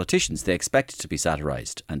 They're politicians. They expect it to be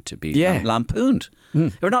satirised and to be lampooned.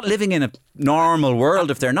 They're not living in a normal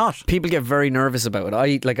world if they're not. People get very nervous about it.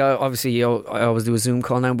 I always do a Zoom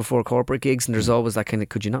call now before corporate gigs, and there's always that kind of,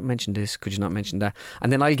 could you not mention this? Could you not mention that? And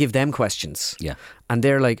then I'll give them questions. Yeah. And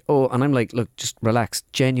they're like, oh, and I'm like, look, just relax,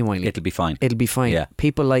 genuinely. It'll be fine. It'll be fine. Yeah.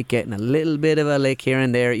 People like getting a little bit of a lick here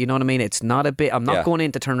and there, you know what I mean? It's not a bit, I'm not going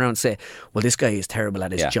in to turn around and say, well, this guy is terrible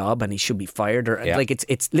at his job and he should be fired. Or like,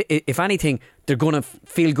 it's if anything, they're going to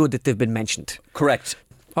feel good that they've been mentioned. Correct.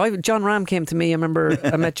 John Ram came to me. I remember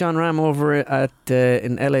I met John Ram over at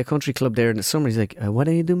in LA Country Club there in the summer. He's like, why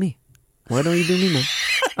don't you do me? Why don't you do me, man?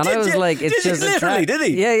 And I was like, it's just literally, did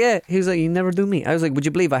he? Yeah. He was like, you never do me. I was like, would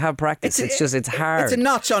you believe I have practice? It's hard. It's a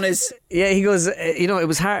notch on his... Yeah, he goes, it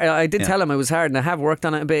was hard. I did tell him it was hard, and I have worked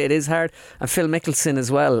on it a bit. It is hard. And Phil Mickelson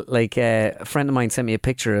as well. Like a friend of mine sent me a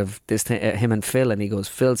picture of this him and Phil, and he goes,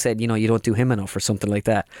 Phil said, you don't do him enough or something like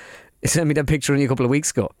that. He sent me that picture only a couple of weeks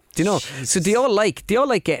ago. Do you know? Jesus. So they all like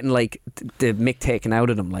getting like the mick taken out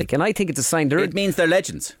of them, like, and I think it's a sign. It means they're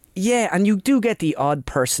legends. Yeah, and you do get the odd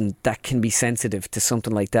person that can be sensitive to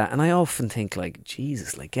something like that, and I often think like,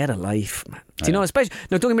 Jesus, like, get a life, man. Do you know? Especially,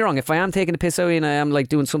 no, don't get me wrong. If I am taking a piss out of you and I am like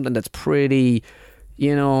doing something that's pretty,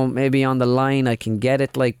 maybe on the line, I can get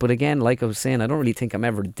it. Like, but again, like I was saying, I don't really think I'm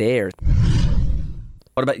ever there.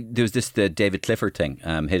 What about, there was the David Clifford thing,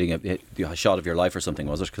 hitting a shot of your life or something,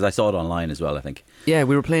 was it? Because I saw it online as well, I think. Yeah,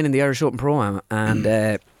 we were playing in the Irish Open Pro-Am, and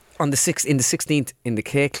on the 16th in the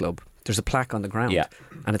K Club, there's a plaque on the ground,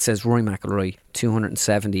 and it says Rory McIlroy,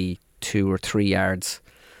 272 or 3 yards,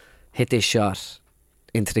 hit this shot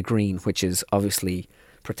into the green, which is obviously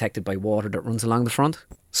protected by water that runs along the front.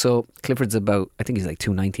 So Clifford's about, I think he's like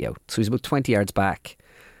 290 out, so he's about 20 yards back,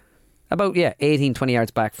 18, 20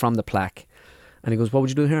 yards back from the plaque. And he goes, what would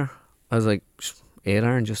you do here? I was like, 8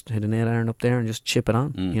 iron, just hit an 8 iron up there and just chip it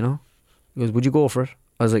on, He goes, would you go for it?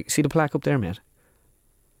 I was like, see the plaque up there, mate?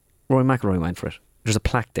 Rory McIlroy went for it. There's a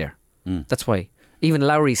plaque there. That's why. Even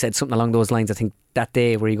Lowry said something along those lines, I think, that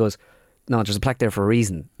day, where he goes, no, there's a plaque there for a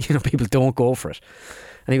reason. People don't go for it.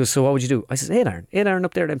 And he goes, so what would you do? I says, 8 iron. 8 iron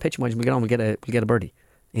up there, then pitch him, we'll get on, we'll get a birdie.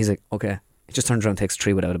 He's like, okay. He just turns around, takes a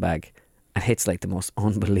tree without a bag, and hits like the most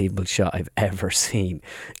unbelievable shot I've ever seen.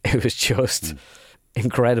 It was just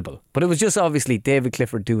incredible. But it was just obviously David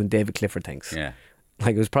Clifford doing David Clifford things. Yeah.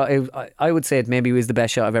 Like, it was probably, I would say it maybe was the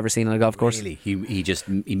best shot I've ever seen on a golf course. Really? He just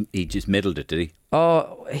middled it, did he?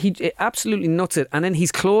 Oh, he absolutely nuts it. And then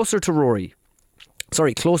he's closer than Rory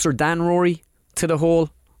to the hole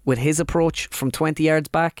with his approach from 20 yards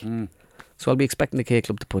back. So I'll be expecting the K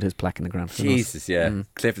Club to put his plaque in the ground. Jesus, yeah.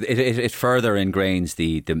 Clifford, it further ingrains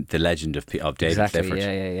the legend of David Clifford.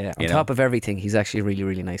 Yeah. On top of everything, he's actually a really,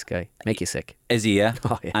 really nice guy. Make you sick. Is he? Yeah.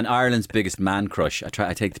 Oh, yeah. And Ireland's biggest man crush.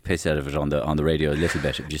 I take the piss out of it on the radio a little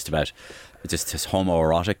bit, just about just this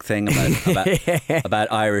homoerotic thing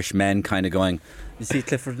about Irish men kind of going, you see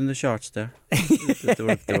Clifford in the shorts there?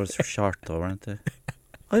 they were short though, weren't they?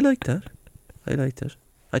 I liked it. I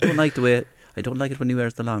don't like the way. I don't like it when he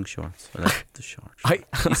wears the long shorts. I like the shorts.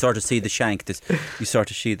 You sort of see the shank. You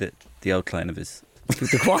sort of see the outline of his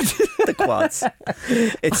the quads. The quads.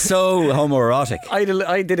 It's so homoerotic.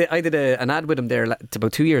 I did an ad with him there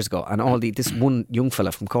about 2 years ago, and this one young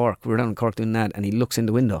fella from Cork. We were down in Cork doing an ad, and he looks in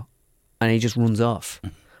the window, and he just runs off.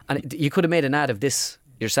 And you could have made an ad of this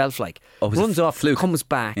yourself, like runs off, fluke. Comes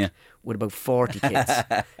back. Yeah. With about 40 kids.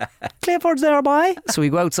 Clifford's there, boy. So we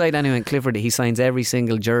go outside anyway, and Clifford, he signs every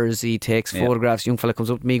single jersey, takes photographs. Young fella comes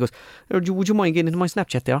up to me, he goes, would you mind getting into my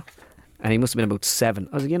Snapchat there? And he must have been about 7.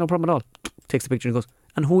 I was like, yeah, no problem at all. Takes the picture and goes,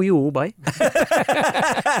 and who are you, boy?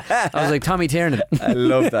 I was like, Tommy Tiernan. I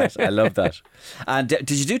love that. And did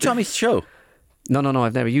you do Tommy's show? No,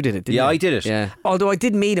 I've never. You did it, didn't you? Yeah, I did it. Yeah. Although I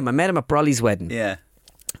did meet him. I met him at Brolly's wedding. Yeah.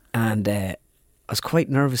 And I was quite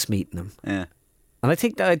nervous meeting him. Yeah. And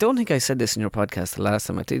I don't think I said this in your podcast the last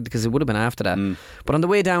time I did, because it would have been after that. But on the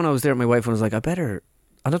way down, I was there with my wife, and I was like, I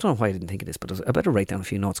don't know why I didn't think of this, but I better write down a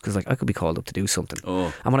few notes, because like I could be called up to do something.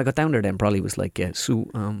 Oh. And when I got down there, then Brolly was like, Sue,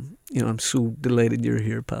 I'm so delighted you're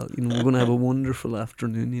here, pal. We're going to have a wonderful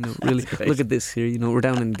afternoon. Really, look at this here. We're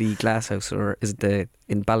down in the Glass House, or is it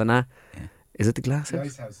in Ballina? Yeah. Is it the Glass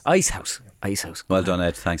House? Ice House. Well done,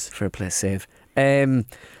 Ed. Thanks. Fair play, save.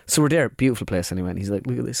 So we're there, beautiful place anyway, and he's like,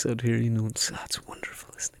 look at this out here, it's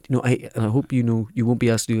wonderful, isn't it? I hope you won't be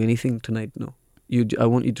asked to do anything tonight. No, I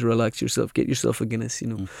want you to relax yourself, get yourself a Guinness.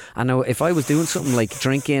 I know if I was doing something like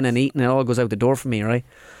drinking and eating, it all goes out the door for me, right?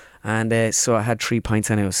 And so I had 3 pints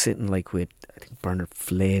and I was sitting like with, I think, Bernard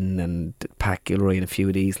Flynn and Pat Gilroy and a few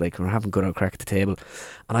of these, like, we were having good old crack at the table.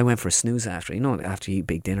 And I went for a snooze after, after you eat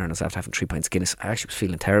big dinner, and I was after having 3 pints of Guinness. I actually was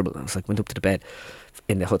feeling terrible. I was like, went up to the bed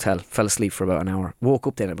in the hotel, fell asleep for about an hour, woke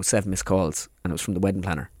up then about 7 missed calls, and it was from the wedding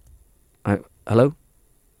planner. Hello,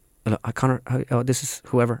 Conor, this is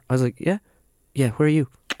whoever. I was like, yeah, where are you?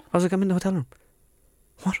 I was like, I'm in the hotel room.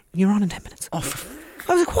 What? You're on in 10 minutes.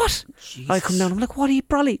 I was like, what? Jesus. I come down, I'm like, what are you,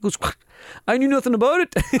 Brolly? He goes, what? I knew nothing about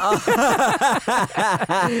it.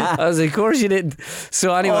 I was like, of course you didn't.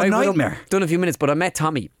 So anyway, I nightmare. Done a few minutes, but I met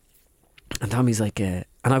Tommy. And Tommy's like, and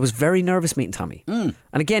I was very nervous meeting Tommy. And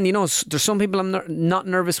again, there's some people I'm not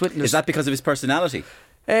nervous with. Is that because of his personality?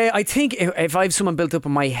 I think if I have someone built up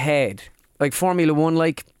in my head, like Formula One,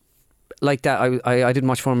 like that, I didn't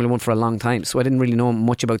watch Formula One for a long time, so I didn't really know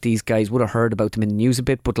much about these guys. Would have heard about them in the news a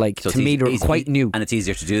bit, but like, so to me they're quite new, and it's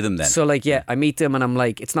easier to do them then. So like, I meet them and I'm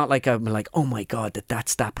like, it's not like I'm like, oh my god,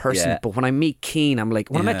 that's that person. But when I meet Keane, I'm like,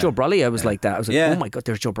 when I met Joe Brolly, I was like that. I was like, oh my god,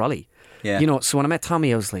 there's Joe Brolly. So when I met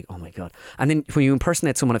Tommy, I was like, oh my god. And then when you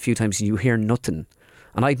impersonate someone a few times and you hear nothing,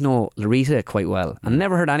 and I'd know Larita quite well and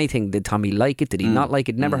never heard anything. Did Tommy like it? Did he not like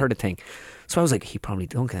it? Never heard a thing. So I was like, he's going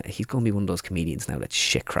to be one of those comedians now that's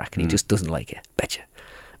shit crack and he just doesn't like it, betcha.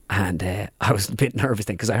 And I was a bit nervous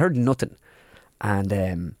then because I heard nothing,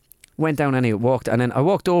 and went down anyway, walked, and then I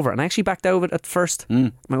walked over and I actually backed out of it at first.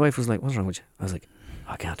 My wife was like, what's wrong with you? I was like,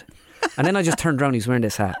 I can't. And then I just turned around, he's wearing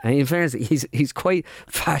this hat, and in fairness, he's quite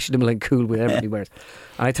fashionable and cool with everything he wears.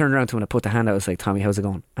 And I turned around to him and I put the hand out. I was like, Tommy, how's it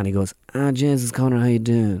going? And he goes, Jesus, Conor, how you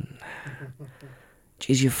doing?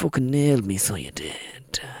 Jeez, you fucking nailed me, so you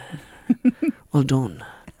did. Well done.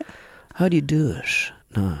 How do you do it?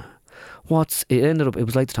 No. It ended up, it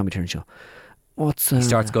was like the Tommy Tiernan show. He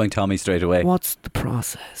starts going Tommy straight away. What's the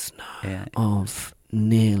process now of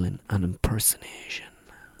nailing an impersonation?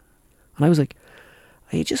 And I was like,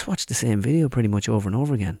 you just watched the same video pretty much over and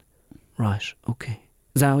over again. Right, okay.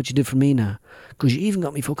 Is that what you did for me now? Because you even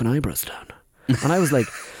got me fucking eyebrows down. And I was like,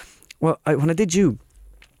 well, when I did you,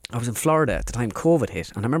 I was in Florida at the time COVID hit,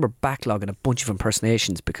 and I remember backlogging a bunch of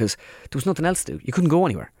impersonations because there was nothing else to do. You couldn't go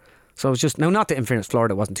anywhere. So I was just, now not that in fairness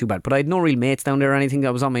Florida wasn't too bad, but I had no real mates down there or anything.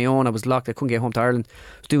 I was on my own, I was locked, I couldn't get home to Ireland.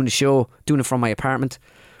 I was doing the show, doing it from my apartment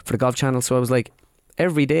for the Golf Channel. So I was like,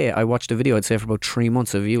 every day I watched a video, I'd say for about 3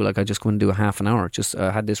 months of you. Like I just go and do a half an hour. Just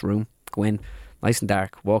had this room, go in, nice and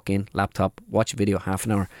dark, walk in, laptop, watch a video, half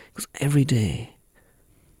an hour. It was every day.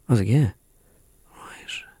 I was like, yeah.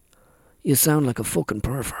 You sound like a fucking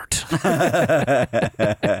pervert.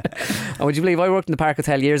 And would you believe I worked in the Park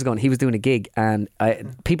Hotel years ago and he was doing a gig, and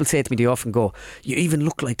people say to me, they often go, you even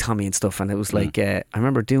look like Tommy and stuff. And it was like, I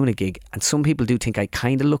remember doing a gig, and some people do think I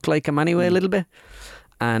kind of look like him anyway, a little bit.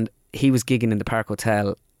 And he was gigging in the Park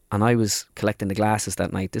Hotel and I was collecting the glasses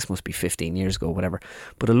that night. This must be 15 years ago, whatever.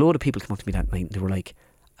 But a load of people came up to me that night and they were like,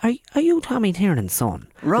 Are you Tommy Tiernan's son?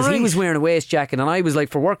 Because he was wearing a waist jacket and I was like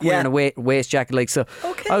for work wearing a waist jacket, like, so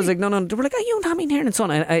I was like, no, they were like, are you Tommy Tiernan's son?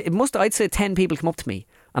 And I'd say 10 people come up to me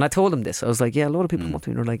and I told them this. I was like, yeah, a lot of people come up to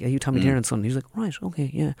me and they're like, are you Tommy Tiernan's son? And he was like, right, okay,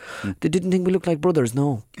 yeah. They didn't think we looked like brothers,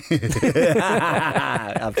 no.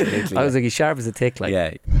 Absolutely. I was like, he's sharp as a tick, like.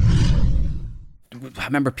 Yeah. I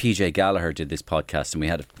remember PJ Gallagher did this podcast and we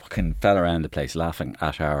had a fucking fella around the place laughing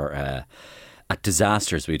at our at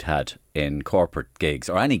disasters we'd had in corporate gigs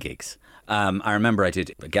or any gigs. I remember I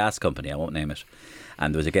did a gas company, I won't name it,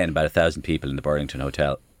 and there was again about 1,000 people in the Burlington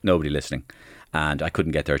Hotel, nobody listening, and I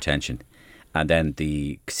couldn't get their attention. And then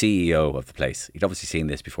the CEO of the place, he'd obviously seen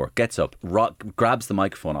this before, gets up, grabs the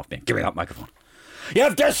microphone off me. Give me that microphone.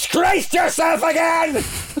 You've disgraced yourself again!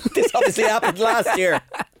 This obviously happened last year.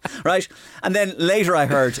 Right? And then later I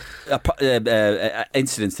heard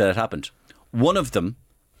incidents that had happened. One of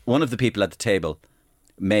the people at the table,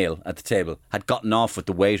 male at the table, had gotten off with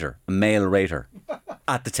the waiter, a male waiter,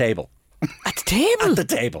 at the table. At the table? At the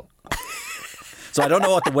table. So I don't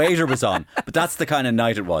know what the waiter was on, but that's the kind of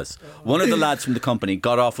night it was. One of the lads from the company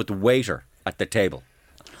got off with the waiter at the table.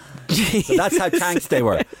 So that's how tanks they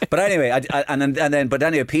were. But anyway, but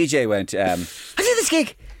anyway, PJ went, I did this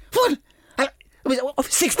gig. What? It was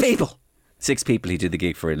 6 people. 6 people he did the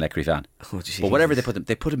gig for in Leckery Van. Oh, but whatever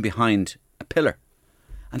they put him behind a pillar.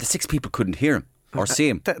 And the 6 people couldn't hear him or see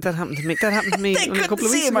him. That happened to me. That happened to me they a couple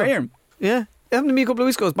of weeks him ago. Or hear him. Yeah, it happened to me a couple of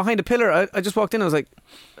weeks ago. It was behind a pillar. I just walked in. I was like,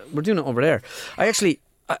 we're doing it over there. I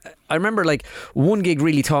remember like one gig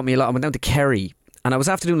really taught me a lot. I went down to Kerry and I was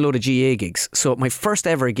after doing a load of GA gigs. So my first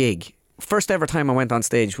ever time I went on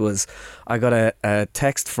stage was I got a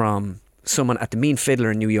text from someone at the Mean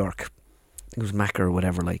Fiddler in New York. It was Macker or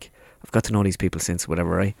whatever. Like, I've got to know these people since, whatever,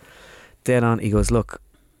 right? Dead on. He goes, look,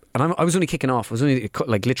 and I was only kicking off. I was only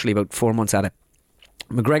like literally about 4 months at it.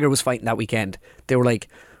 McGregor was fighting that weekend. They were like,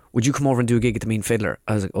 would you come over and do a gig at the Mean Fiddler?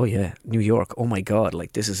 I was like, oh yeah, New York. Oh my God,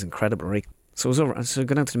 like this is incredible, right? So I was over. So I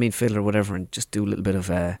go down to the Mean Fiddler or whatever and just do a little bit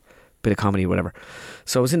of comedy or whatever.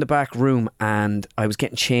 So I was in the back room and I was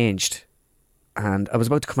getting changed, and I was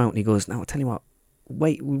about to come out, and he goes, "Now I'll tell you what,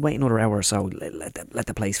 wait another hour or so. Let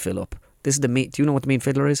the place fill up. This is the meat. Do you know what the Mean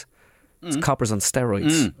Fiddler is? It's coppers on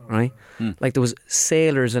steroids, right? Like there was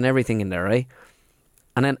sailors and everything in there, right?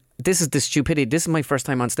 And then this is the stupidity. This is my first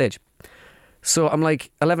time on stage. So I'm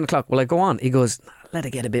like, 11 o'clock, will I go on? He goes, let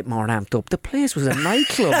it get a bit more amped up. The place was a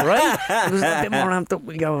nightclub, right? It was a bit more amped up.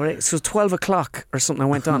 We go, right? So 12 o'clock or something I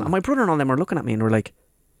went on. And my brother and all them were looking at me and were like,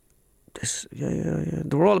 "This, yeah.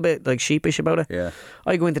 They were all a bit like sheepish about it. Yeah.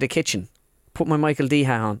 I go into the kitchen, put my Michael D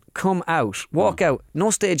hat on, come out, walk out,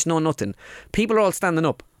 no stage, no nothing. People are all standing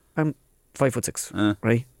up. I'm 5'6",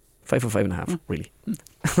 right? 5'5.5", really.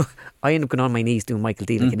 I end up going on my knees doing Michael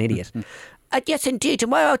D like an idiot. Yes, indeed.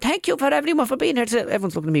 Well, thank you for everyone for being here.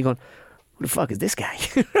 Everyone's looking at me going, who the fuck is this guy?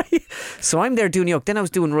 Right? So I'm there doing Yuck. Then I was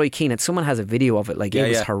doing Roy Keane, and someone has a video of it. Like, it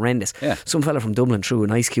was horrendous. Yeah. Some fella from Dublin threw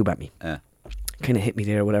an ice cube at me. Kind of hit me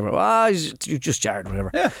there, whatever. You just jarred,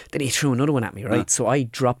 whatever. Yeah. Then he threw another one at me, right? So I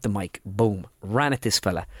dropped the mic, boom, ran at this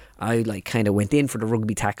fella. I like kind of went in for the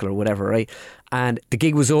rugby tackle or whatever, right? And the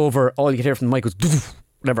gig was over. All you could hear from the mic was doof,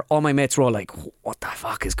 whatever. All my mates were all like, what the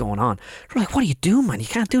fuck is going on? They're like, what are you doing, man? You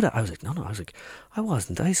can't do that. I was like, no. I was like, I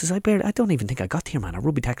wasn't. I says, I don't even think I got here, man. I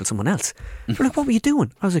rugby tackled someone else. They're like, what were you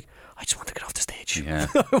doing? I was like, I just wanted to get off the stage. Yeah.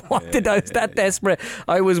 I was that desperate.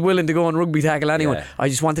 I was willing to go on rugby tackle anyone. Yeah. I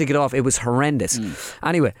just wanted to get off. It was horrendous.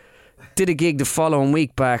 Anyway, did a gig the following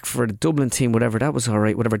week back for the Dublin team, whatever. That was all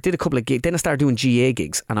right, whatever. Did a couple of gigs. Then I started doing GA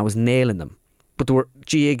gigs, and I was nailing them. But there were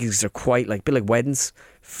GA gigs are quite like a bit like weddings,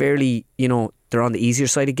 fairly, they're on the easier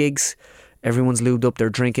side of gigs. Everyone's lubed up, they're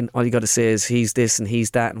drinking. All you got to say is he's this and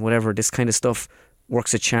he's that and whatever. This kind of stuff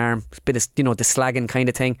works a charm. It's a bit of, the slagging kind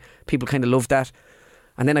of thing. People kind of love that.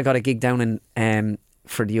 And then I got a gig down in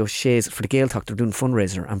for the O'Shea's, for the Gaeltacht. They're doing a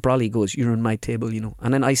fundraiser, and Brolly goes, "You're on my table,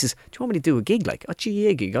 And then I says, "Do you want me to do a gig like a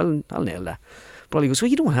GA gig? I'll nail that." Brolly goes,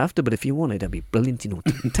 "Well, you don't have to, but if you want it, that'd be brilliant,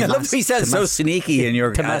 I love he says so sneaky in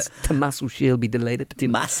your Tomas O'Shea will be delighted.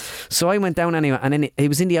 Tomas. So I went down anyway, and then it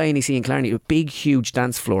was in the INEC in Clarny, a big, huge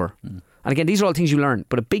dance floor. And again, these are all things you learn,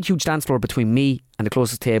 but a big, huge dance floor between me and the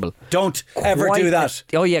closest table. Don't ever do that.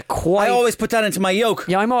 Quite. I always put that into my yoke.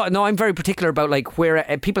 Yeah, I'm very particular about like where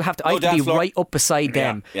people have to. I have to be floor. Right up beside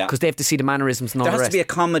them because they have to see the mannerisms and all the rest. There has to be a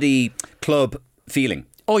comedy club feeling.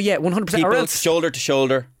 Oh yeah, 100%. People shoulder to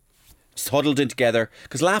shoulder, huddled in together,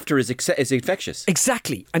 because laughter is infectious.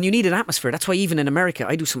 Exactly, and you need an atmosphere. That's why even in America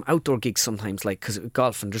I do some outdoor gigs sometimes, like because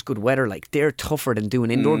golf and there's good weather, like they're tougher than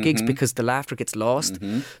doing indoor gigs because the laughter gets lost.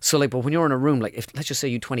 So like, but when you're in a room, like if let's just say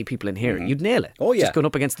you 20 people in here, you'd nail it. Oh yeah, just going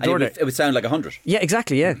up against the door. It would sound like 100. Yeah,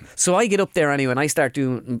 exactly. Yeah. So I get up there anyway, and I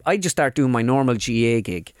just start doing my normal GA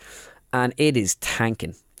gig, and it is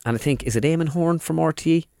tanking. And I think, is it Eamon Horn from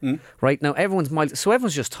RTE? Right now, everyone's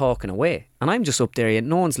just talking away, and I'm just up there, yet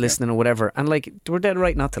no one's listening or whatever. And like, we're dead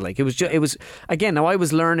right not to like. It was again. Now I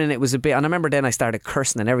was learning. It was a bit, and I remember then I started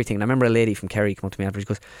cursing and everything. And I remember a lady from Kerry come up to me after. She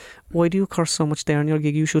goes, "Why do you curse so much there on your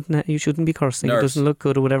gig? You shouldn't be cursing. Nerves. It doesn't look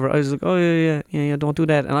good or whatever." I was like, "Oh yeah, don't do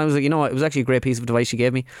that." And I was like, it was actually a great piece of advice she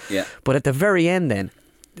gave me. Yeah. But at the very end, then.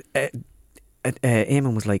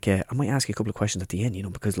 Eamon was like, I might ask you a couple of questions at the end,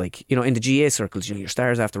 because like, in the GA circles, your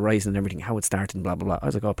stars after rising and everything, how it started and blah, blah, blah. I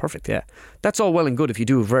was like, oh, perfect, yeah. That's all well and good if you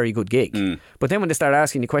do a very good gig. But then when they start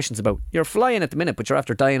asking you questions about, you're flying at the minute, but you're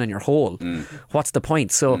after dying on your hole, what's the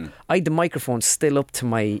point? So I had the microphone still up to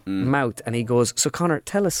my mouth, and he goes, so Conor,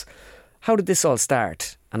 tell us, how did this all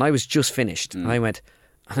start? And I was just finished. And I went,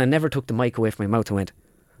 and I never took the mic away from my mouth and went,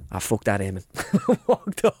 fuck that, Eamon.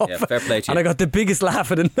 Walked off. Yeah, fair play to you. And I got the biggest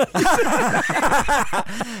laugh at it.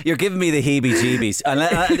 You're giving me the heebie-jeebies. And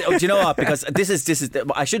do you know what? Because this is.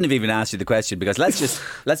 I shouldn't have even asked you the question, because let's just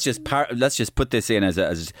put this in as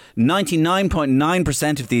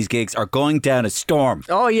 99.9% of these gigs are going down a storm.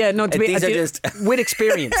 Oh yeah, no. These are just with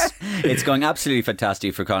experience. It's going absolutely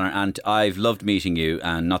fantastic for Conor, and I've loved meeting you.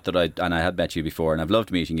 And not that I had met you before, and I've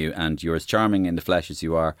loved meeting you. And you're as charming in the flesh as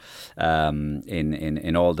you are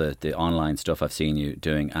in all the online stuff I've seen you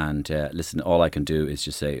doing. And listen, all I can do is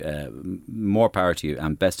just say more power to you,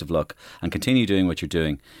 and best of luck, and continue doing what you're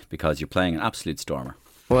doing, because you're playing an absolute stormer.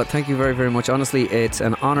 Well, thank you very, very much. Honestly, it's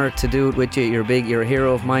an honour to do it with you. You're a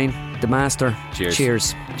hero of mine, the master.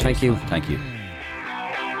 Cheers. Thank you. Thank you.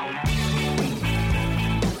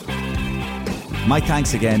 My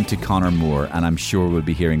thanks again to Conor Moore, and I'm sure we'll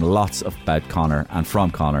be hearing lots about Conor and from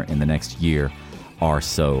Conor in the next year or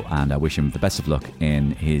so. And I wish him the best of luck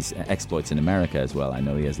in his exploits in America as well. I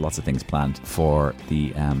know he has lots of things planned for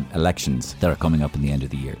the elections that are coming up in the end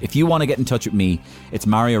of the year. If you want to get in touch with me, it's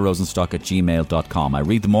mariorosenstock@gmail.com. I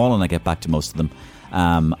read them all and I get back to most of them.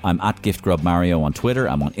 I'm at GiftGrubMario on Twitter.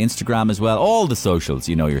 I'm on Instagram as well. All the socials,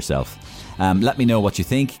 you know yourself. Let me know what you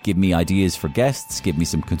think. Give me ideas for guests. Give me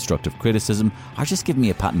some constructive criticism. Or just give me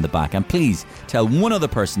a pat on the back. And please tell one other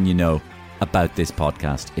person you know about this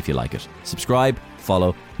podcast if you like it. Subscribe,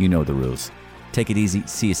 follow, you know the rules. Take it easy.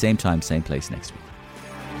 See you same time, same place next week.